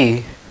gonna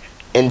be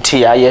in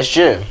TIS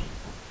gym.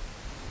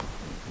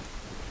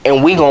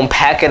 And we gonna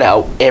pack it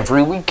out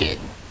every weekend.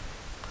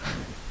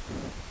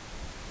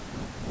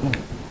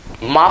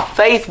 My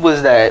faith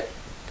was that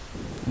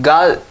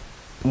God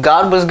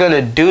was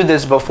gonna do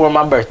this before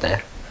my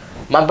birthday.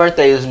 My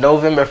birthday is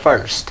November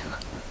 1st.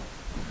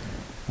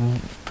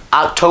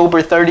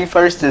 October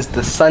 31st is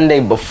the Sunday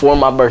before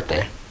my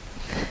birthday.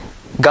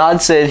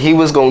 God said he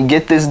was going to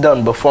get this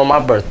done before my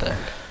birthday.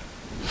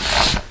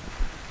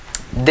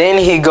 Then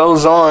he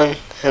goes on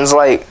and is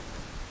like,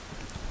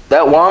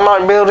 that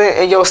Walmart building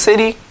in your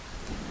city,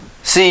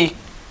 see,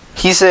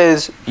 he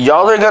says,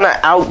 y'all are going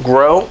to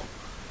outgrow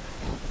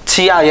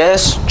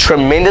TIS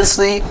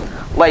tremendously.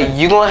 Like,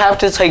 you're going to have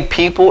to take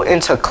people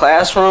into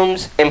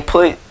classrooms and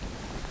put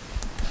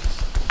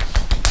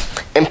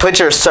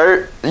your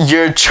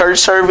church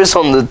service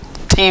on the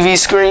TV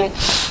screen.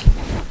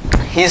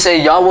 He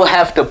said y'all will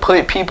have to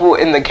put people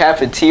in the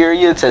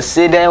cafeteria to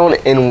sit down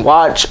and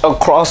watch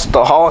across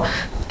the hall.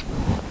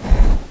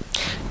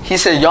 He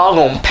said y'all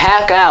gonna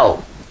pack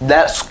out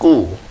that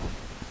school.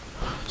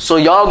 So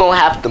y'all gonna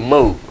have to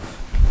move.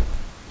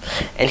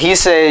 And he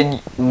said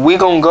we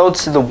gonna go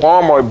to the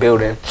Walmart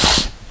building,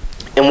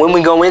 and when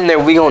we go in there,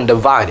 we gonna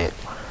divide it.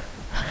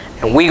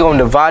 And we gonna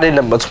divide it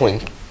in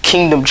between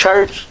Kingdom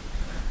Church,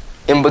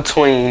 in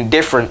between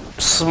different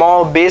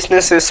small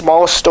businesses,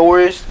 small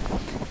stores,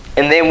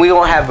 and then we're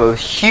going to have a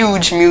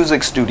huge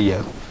music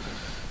studio.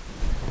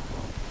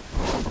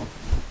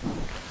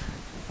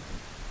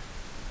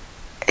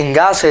 And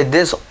God said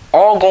this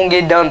all going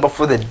to get done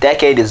before the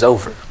decade is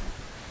over.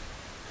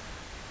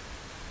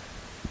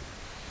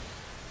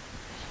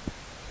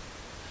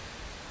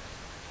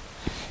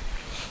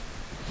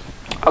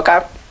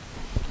 Okay.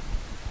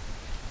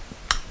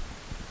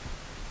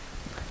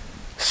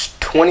 It's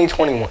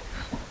 2021.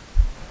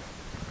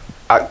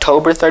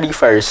 October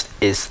 31st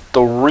is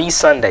 3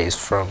 Sundays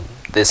from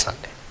this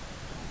Sunday.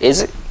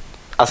 Is it?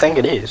 I think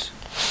it is.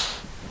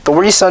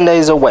 3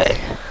 Sundays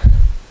away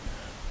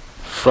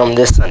from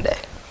this Sunday.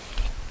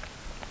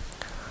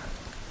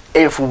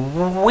 If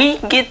we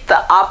get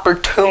the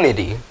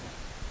opportunity,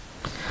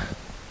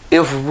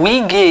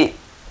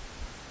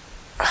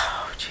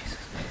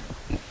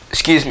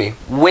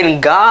 when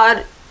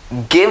God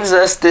gives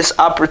us this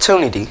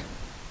opportunity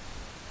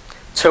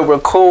to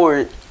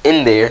record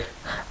in there,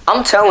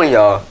 I'm telling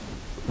y'all,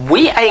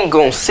 we ain't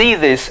gonna see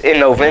this in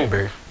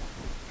November.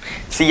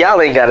 See,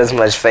 y'all ain't got as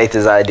much faith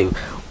as I do.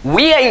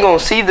 We ain't gonna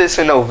see this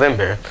in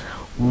November.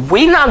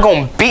 We not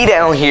gonna be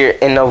down here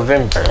in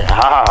November.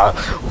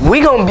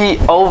 We gonna be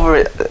over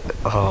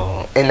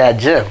in that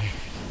gym,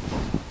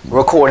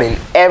 recording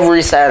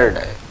every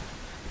Saturday,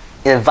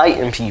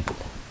 inviting people.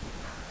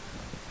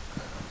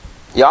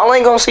 Y'all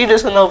ain't gonna see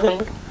this in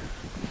November.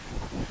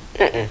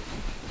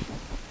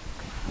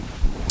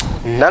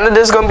 None of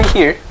this gonna be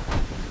here.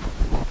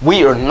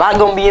 We are not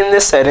gonna be in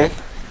this setting.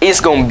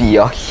 It's gonna be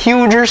a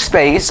huger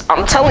space.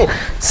 I'm telling you.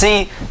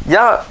 See,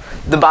 y'all,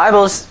 the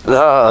Bible's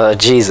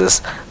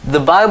Jesus.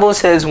 The Bible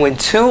says when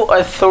 2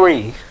 or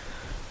 3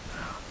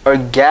 are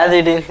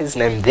gathered in his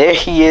name, there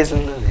he is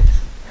in the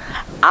midst.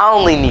 I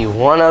only need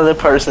one other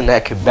person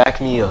that could back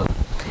me up,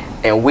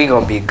 and we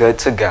gonna be good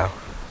to go.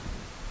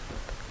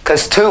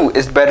 Cause 2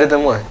 is better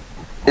than 1.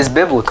 It's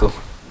biblical.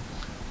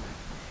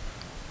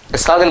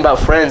 It's talking about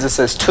friends. It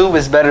says 2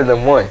 is better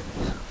than 1.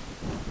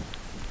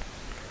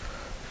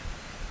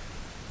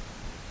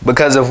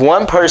 Because if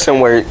one person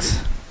works,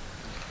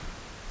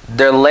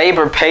 their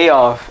labor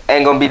payoff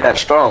ain't gonna be that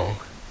strong.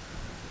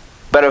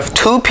 But if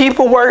 2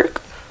 people work,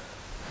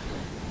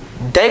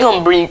 they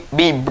gonna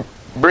be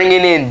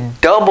bringing in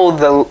double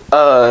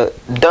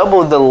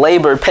the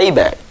labor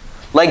payback.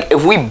 Like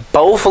if we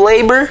both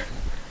labor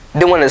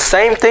doing the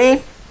same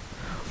thing,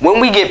 when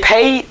we get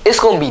paid, it's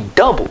gonna be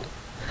double.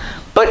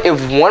 But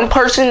if one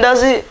person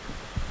does it,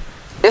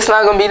 it's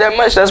not gonna be that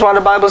much. That's why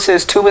the Bible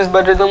says 2 is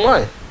better than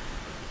 1.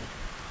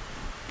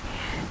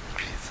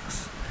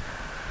 Jesus.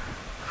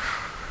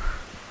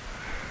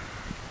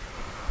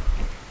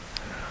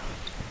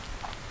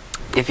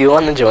 If you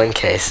want to join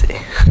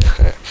Casey,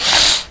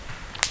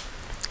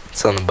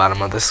 it's on the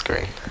bottom of the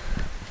screen.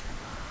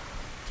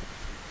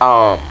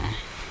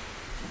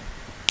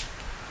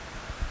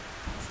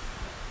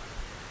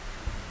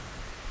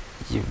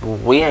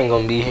 We ain't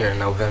gonna be here in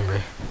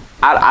November.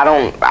 I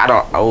don't.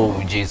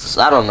 Oh Jesus!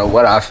 I don't know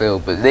what I feel,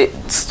 but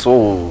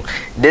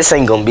this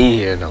ain't gonna be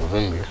here in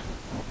November.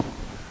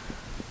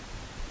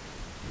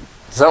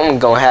 Something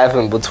gonna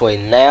happen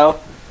between now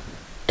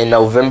and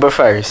November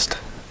 1st.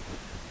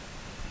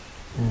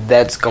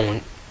 That's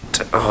going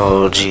to,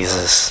 oh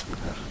Jesus.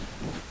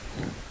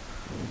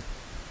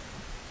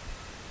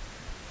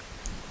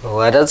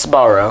 Let us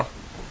borrow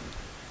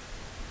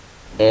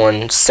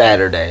on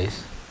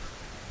Saturdays.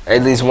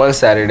 At least one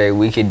Saturday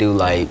we could do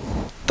like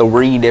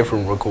 3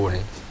 different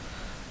recordings.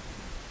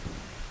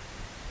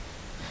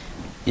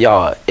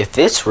 Y'all, if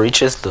this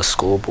reaches the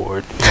school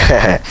board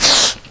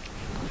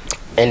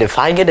and if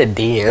I get a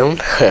DM,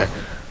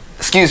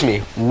 excuse me,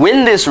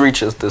 when this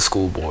reaches the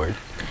school board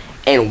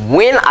and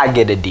when I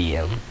get a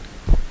DM,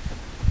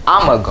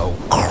 I'ma go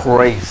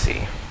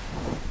crazy.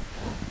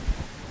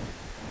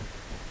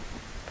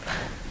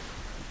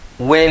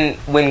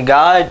 When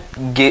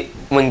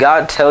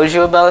God tells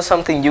you about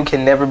something, you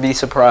can never be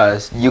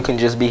surprised. You can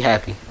just be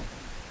happy.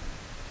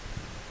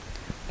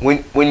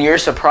 When you're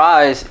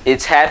surprised,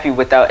 it's happy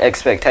without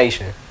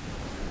expectation.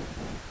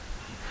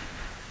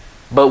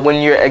 But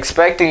when you're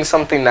expecting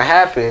something to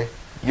happen,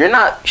 you're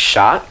not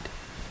shocked.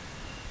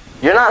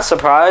 You're not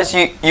surprised.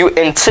 You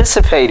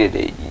anticipated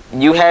it.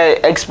 You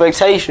had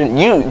expectation.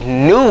 You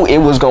knew it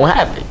was gonna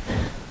happen.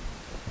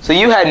 So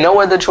you had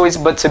no other choice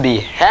but to be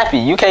happy.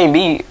 You can't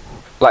be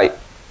like,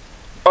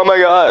 oh my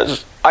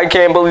gosh, I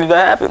can't believe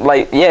that happened.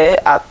 Like,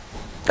 yeah,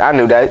 I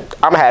knew that.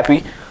 I'm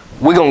happy.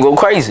 We're gonna go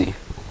crazy.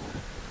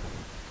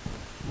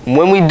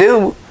 When we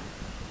do,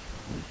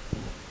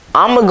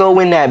 I'm gonna go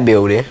in that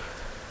building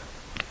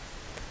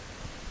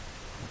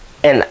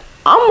and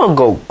I'm gonna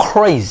go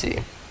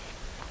crazy.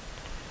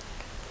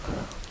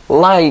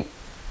 Like,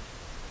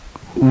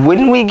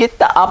 when we get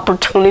the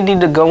opportunity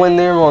to go in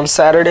there on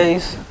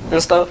Saturdays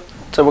and stuff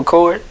to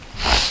record,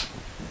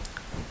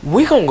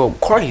 we gonna go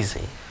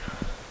crazy.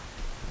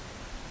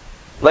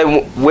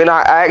 Like, when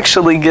I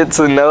actually get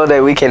to know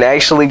that we can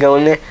actually go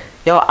in there,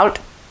 yo,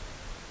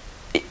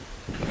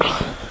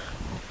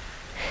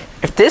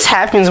 if this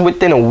happens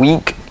within a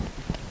week,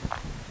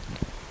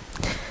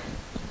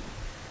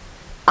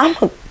 I'm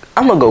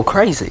gonna go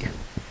crazy.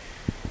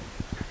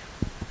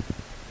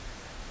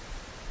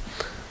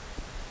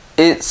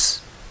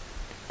 It's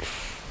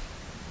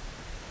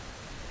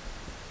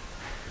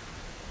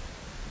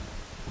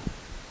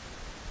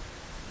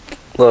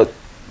look.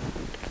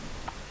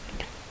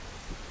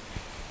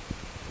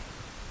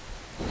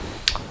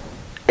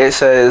 It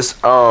says,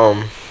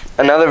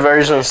 another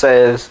version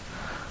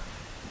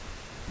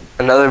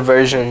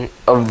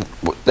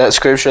of that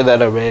scripture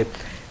that I read,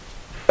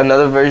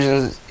 another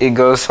version, it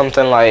goes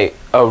something like,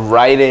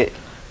 write it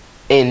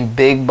in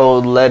big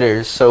bold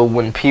letters so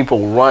when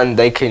people run,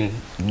 they can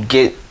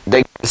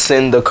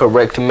send the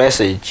correct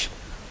message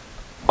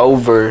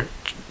over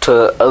to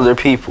other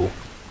people.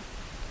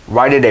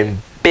 Write it in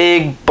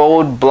big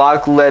bold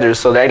block letters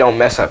so they don't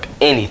mess up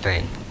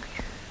anything.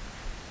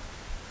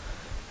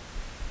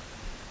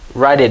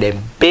 Write it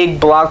in big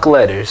block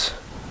letters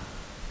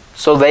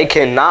so they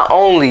can not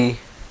only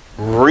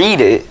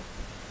read it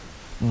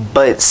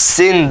but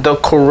send the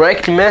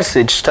correct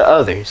message to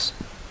others.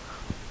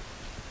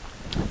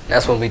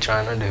 That's what we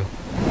trying to do.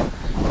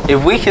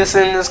 If we can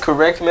send this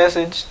correct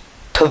message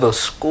to the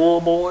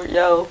school board,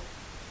 yo,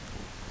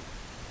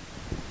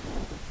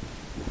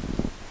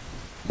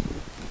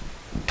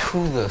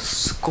 to the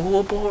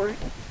school board,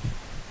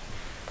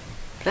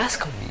 that's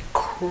gonna be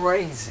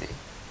crazy.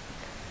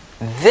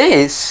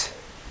 This,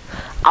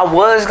 I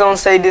was gonna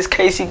say this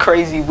KC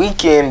Crazy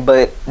weekend,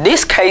 but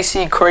this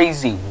KC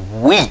Crazy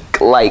week,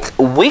 like,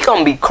 we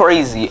gonna be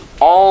crazy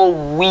all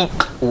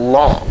week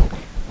long.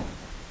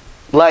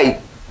 Like,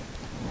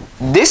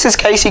 this is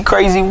KC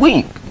Crazy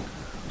week.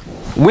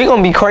 We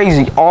gonna be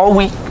crazy all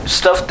week.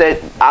 Stuff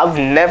that I've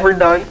never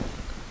done.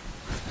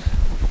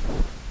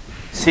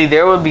 See,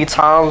 there would be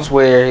times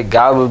where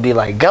God would be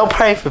like, go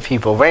pray for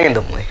people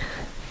randomly.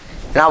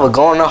 And I would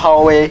go in the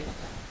hallway.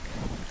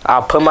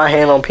 I'll put my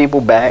hand on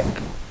people's back,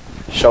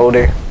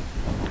 shoulder.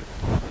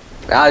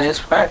 And I'll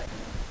just pray.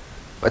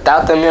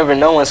 Without them ever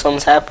knowing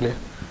something's happening.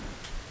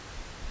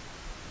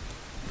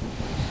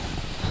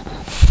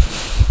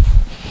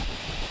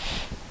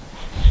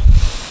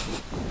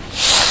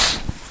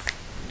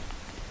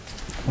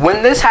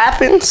 When this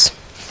happens,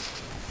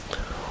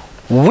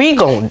 we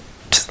gon'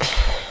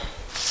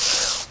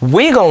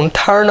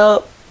 turn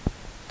up.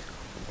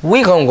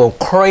 We gon' go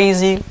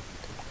crazy.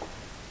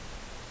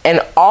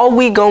 And all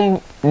we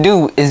gon'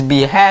 do is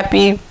be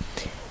happy.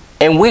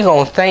 And we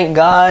gon' thank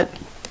God.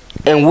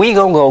 And we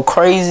gon' go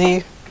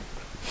crazy.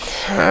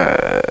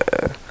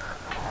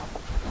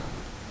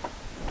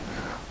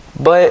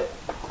 But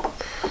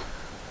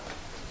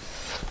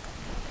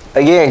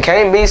again,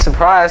 can't be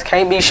surprised,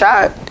 can't be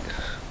shocked.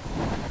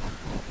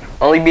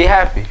 Only be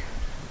happy.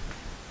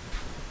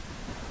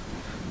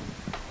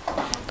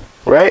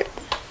 Right?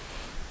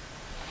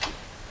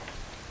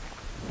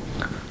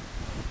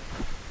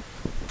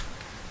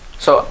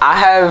 So I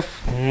have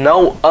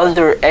no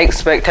other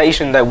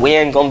expectation that we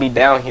ain't gonna be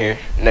down here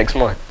next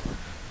month.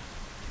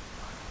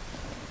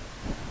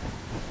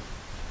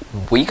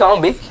 We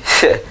gonna be.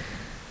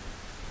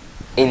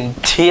 In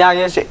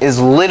TIS is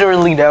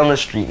literally down the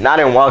street. Not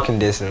in walking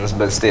distance,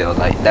 but still,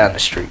 like, down the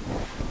street.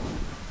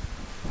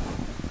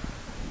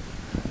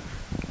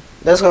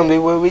 That's gonna be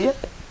where we at.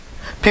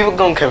 People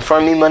gonna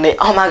confront me Monday.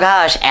 Oh my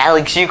gosh,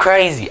 Alex, you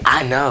crazy.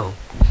 I know.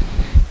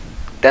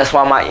 That's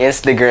why my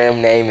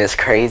Instagram name is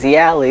Crazy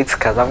Alex,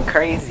 cause I'm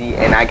crazy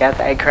and I got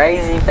that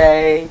crazy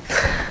face.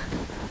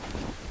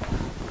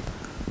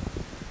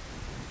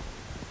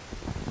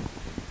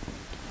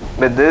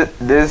 But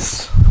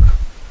this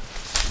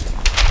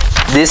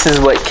is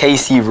what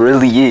KC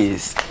really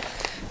is.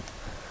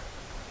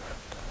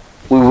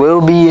 We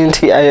will be in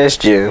TIS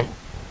gym.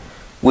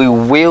 We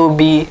will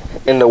be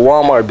in the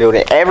Walmart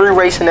building. Every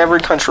race in every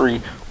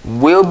country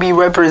will be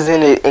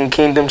represented in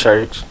Kingdom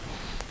Church.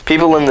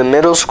 People in the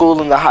middle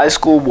school and the high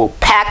school will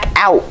pack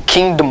out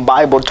Kingdom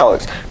Bible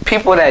Talks.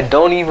 People that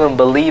don't even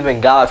believe in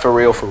God for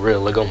real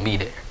are going to be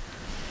there.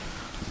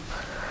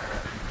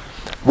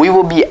 We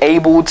will be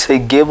able to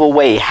give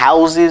away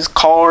houses,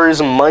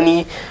 cars,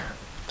 money,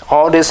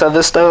 all this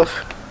other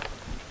stuff.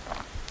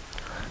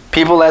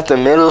 People at the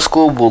middle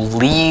school will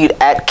lead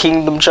at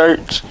Kingdom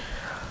Church.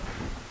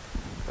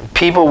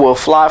 People will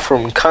fly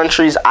from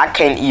countries I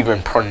can't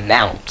even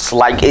pronounce.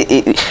 Like,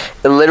 it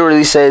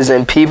literally says,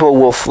 and people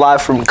will fly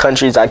from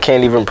countries I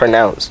can't even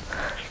pronounce.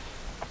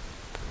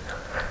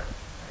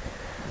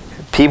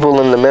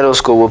 People in the middle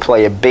school will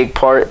play a big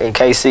part in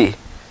KC.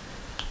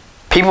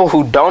 People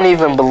who don't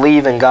even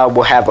believe in God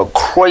will have a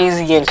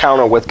crazy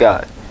encounter with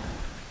God.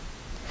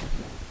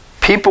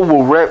 People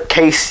will rep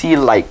KC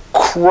like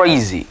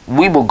crazy.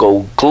 We will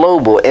go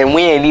global, and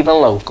we ain't even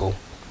local.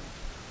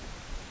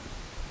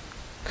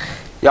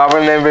 Y'all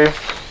remember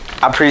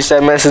I preached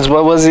that message,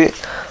 what was it?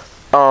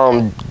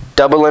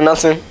 Double or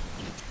Nothing.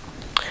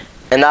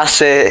 And I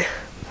said,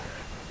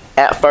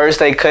 at first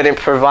they couldn't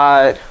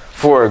provide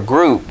for a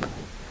group.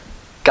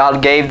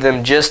 God gave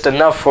them just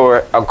enough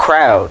for a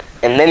crowd.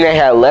 And then they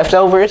had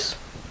leftovers.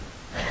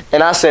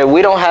 And I said,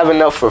 we don't have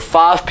enough for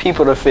 5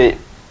 people to fit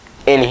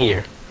in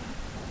here.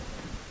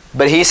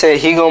 But he said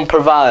he gonna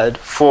provide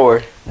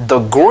for the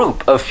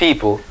group of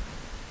people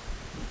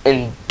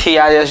in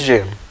TIS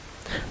gym.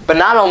 But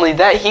not only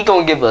that, he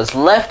gonna give us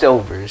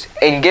leftovers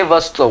and give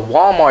us the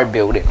Walmart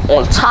building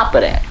on top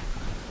of that.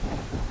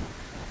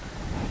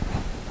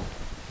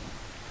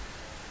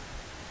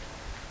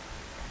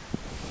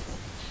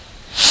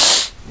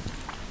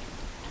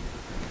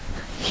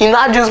 He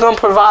not just gonna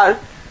provide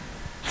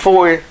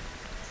for,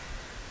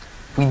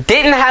 we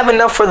didn't have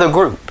enough for the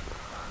group.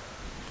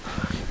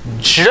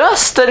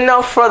 just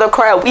enough for the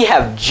crowd. We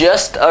have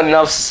just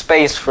enough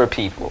space for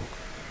people.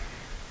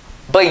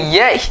 But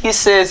yet he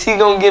says he's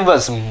gonna give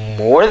us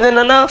more than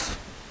enough?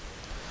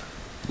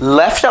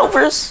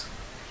 Leftovers?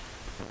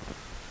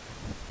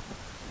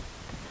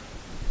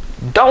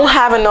 Don't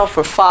have enough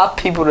for 5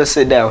 people to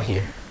sit down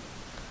here.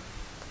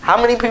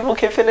 How many people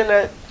can fit in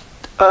that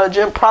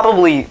gym?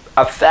 Probably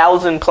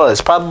 1,000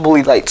 plus.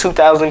 Probably like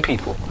 2,000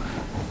 people.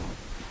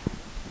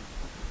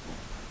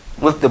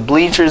 With the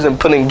bleachers and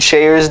putting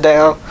chairs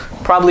down,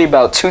 probably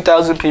about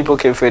 2,000 people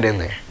can fit in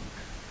there.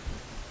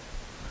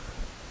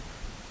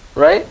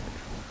 Right?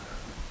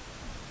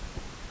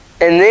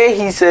 And then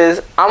he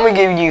says, I'm going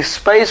to give you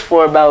space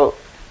for about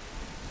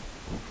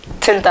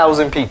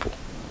 10,000 people.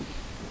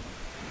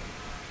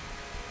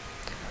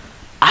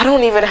 I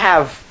don't even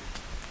have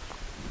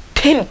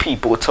 10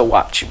 people to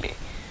watch me.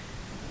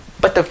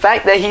 But the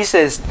fact that he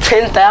says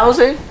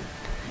 10,000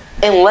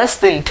 in less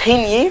than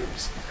 10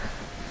 years?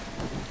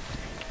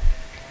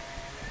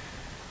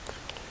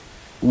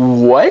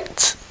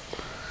 What?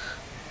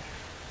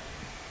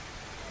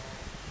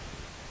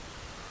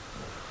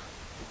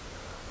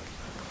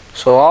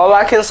 So all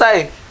I can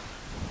say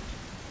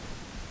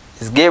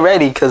is get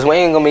ready, because we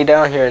ain't going to be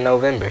down here in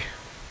November.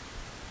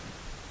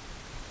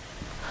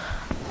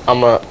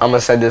 I'm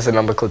say this and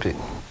I'm going to clip it.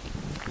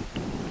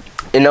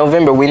 In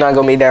November, we not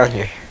going to be down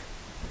here.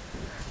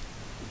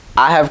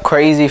 I have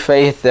crazy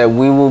faith that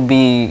we will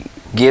be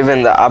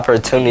given the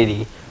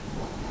opportunity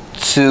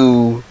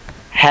to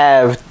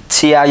have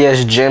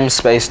TIS gym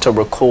space to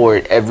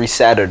record every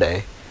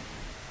Saturday.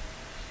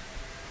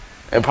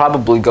 And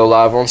probably go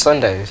live on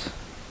Sundays.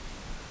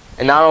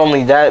 And not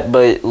only that,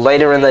 but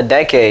later in the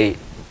decade,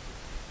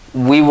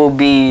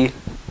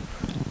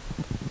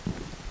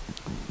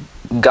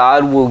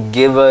 God will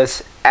give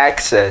us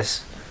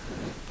access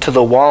to the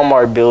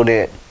Walmart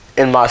building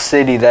in my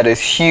city that is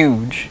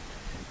huge.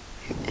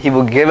 He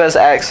will give us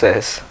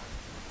access,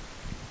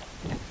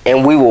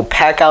 and we will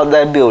pack out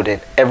that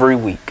building every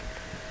week.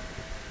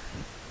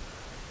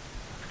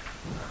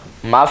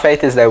 My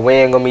faith is that we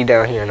ain't gonna be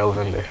down here in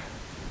November.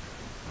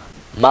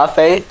 My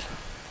faith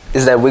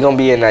is that we're gonna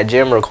be in that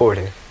gym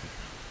recording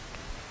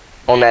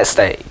on that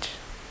stage.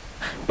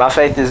 My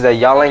faith is that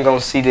y'all ain't gonna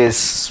see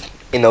this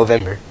in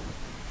November.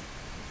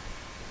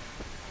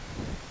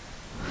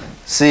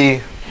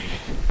 See,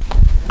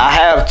 I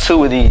have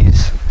 2 of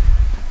these.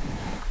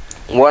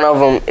 One of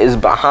them is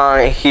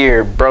behind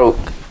here, broke.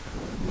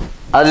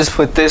 I just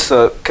put this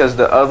up because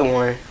the other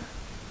one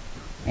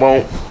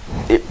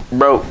it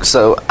broke.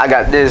 So I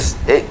got this.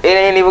 It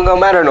ain't even gonna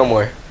matter no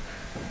more.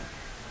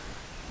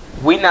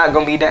 We not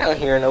gonna be down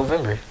here in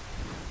November.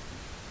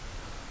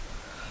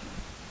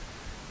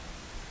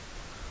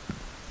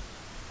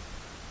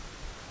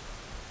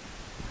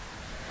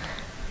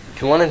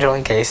 If you want to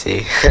join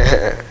KC,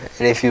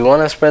 and if you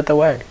want to spread the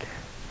word,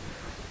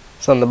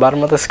 it's on the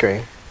bottom of the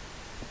screen.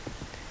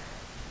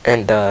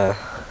 And I'm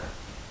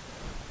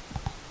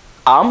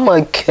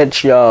gonna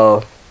catch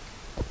y'all.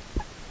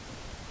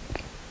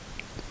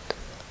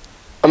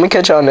 I'm gonna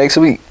catch y'all next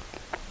week.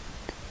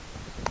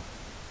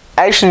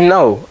 Actually,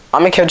 no.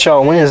 I'm gonna catch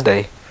y'all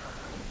Wednesday.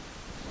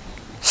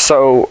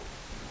 So,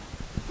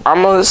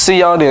 I'm gonna see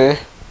y'all then.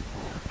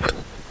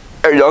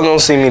 Or y'all gonna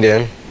see me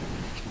then.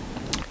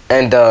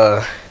 And,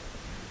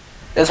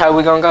 that's how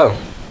we gonna go.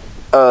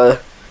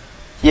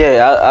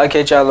 Yeah, I'll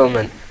catch y'all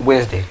on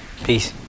Wednesday. Peace.